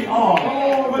give you the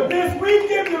honor. For this we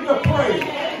give you the praise.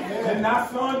 In thy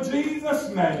Son Jesus'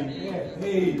 name.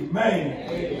 Amen.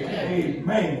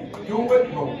 Amen. Do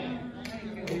it, Lord.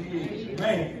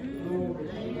 Amen.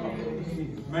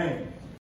 Amen.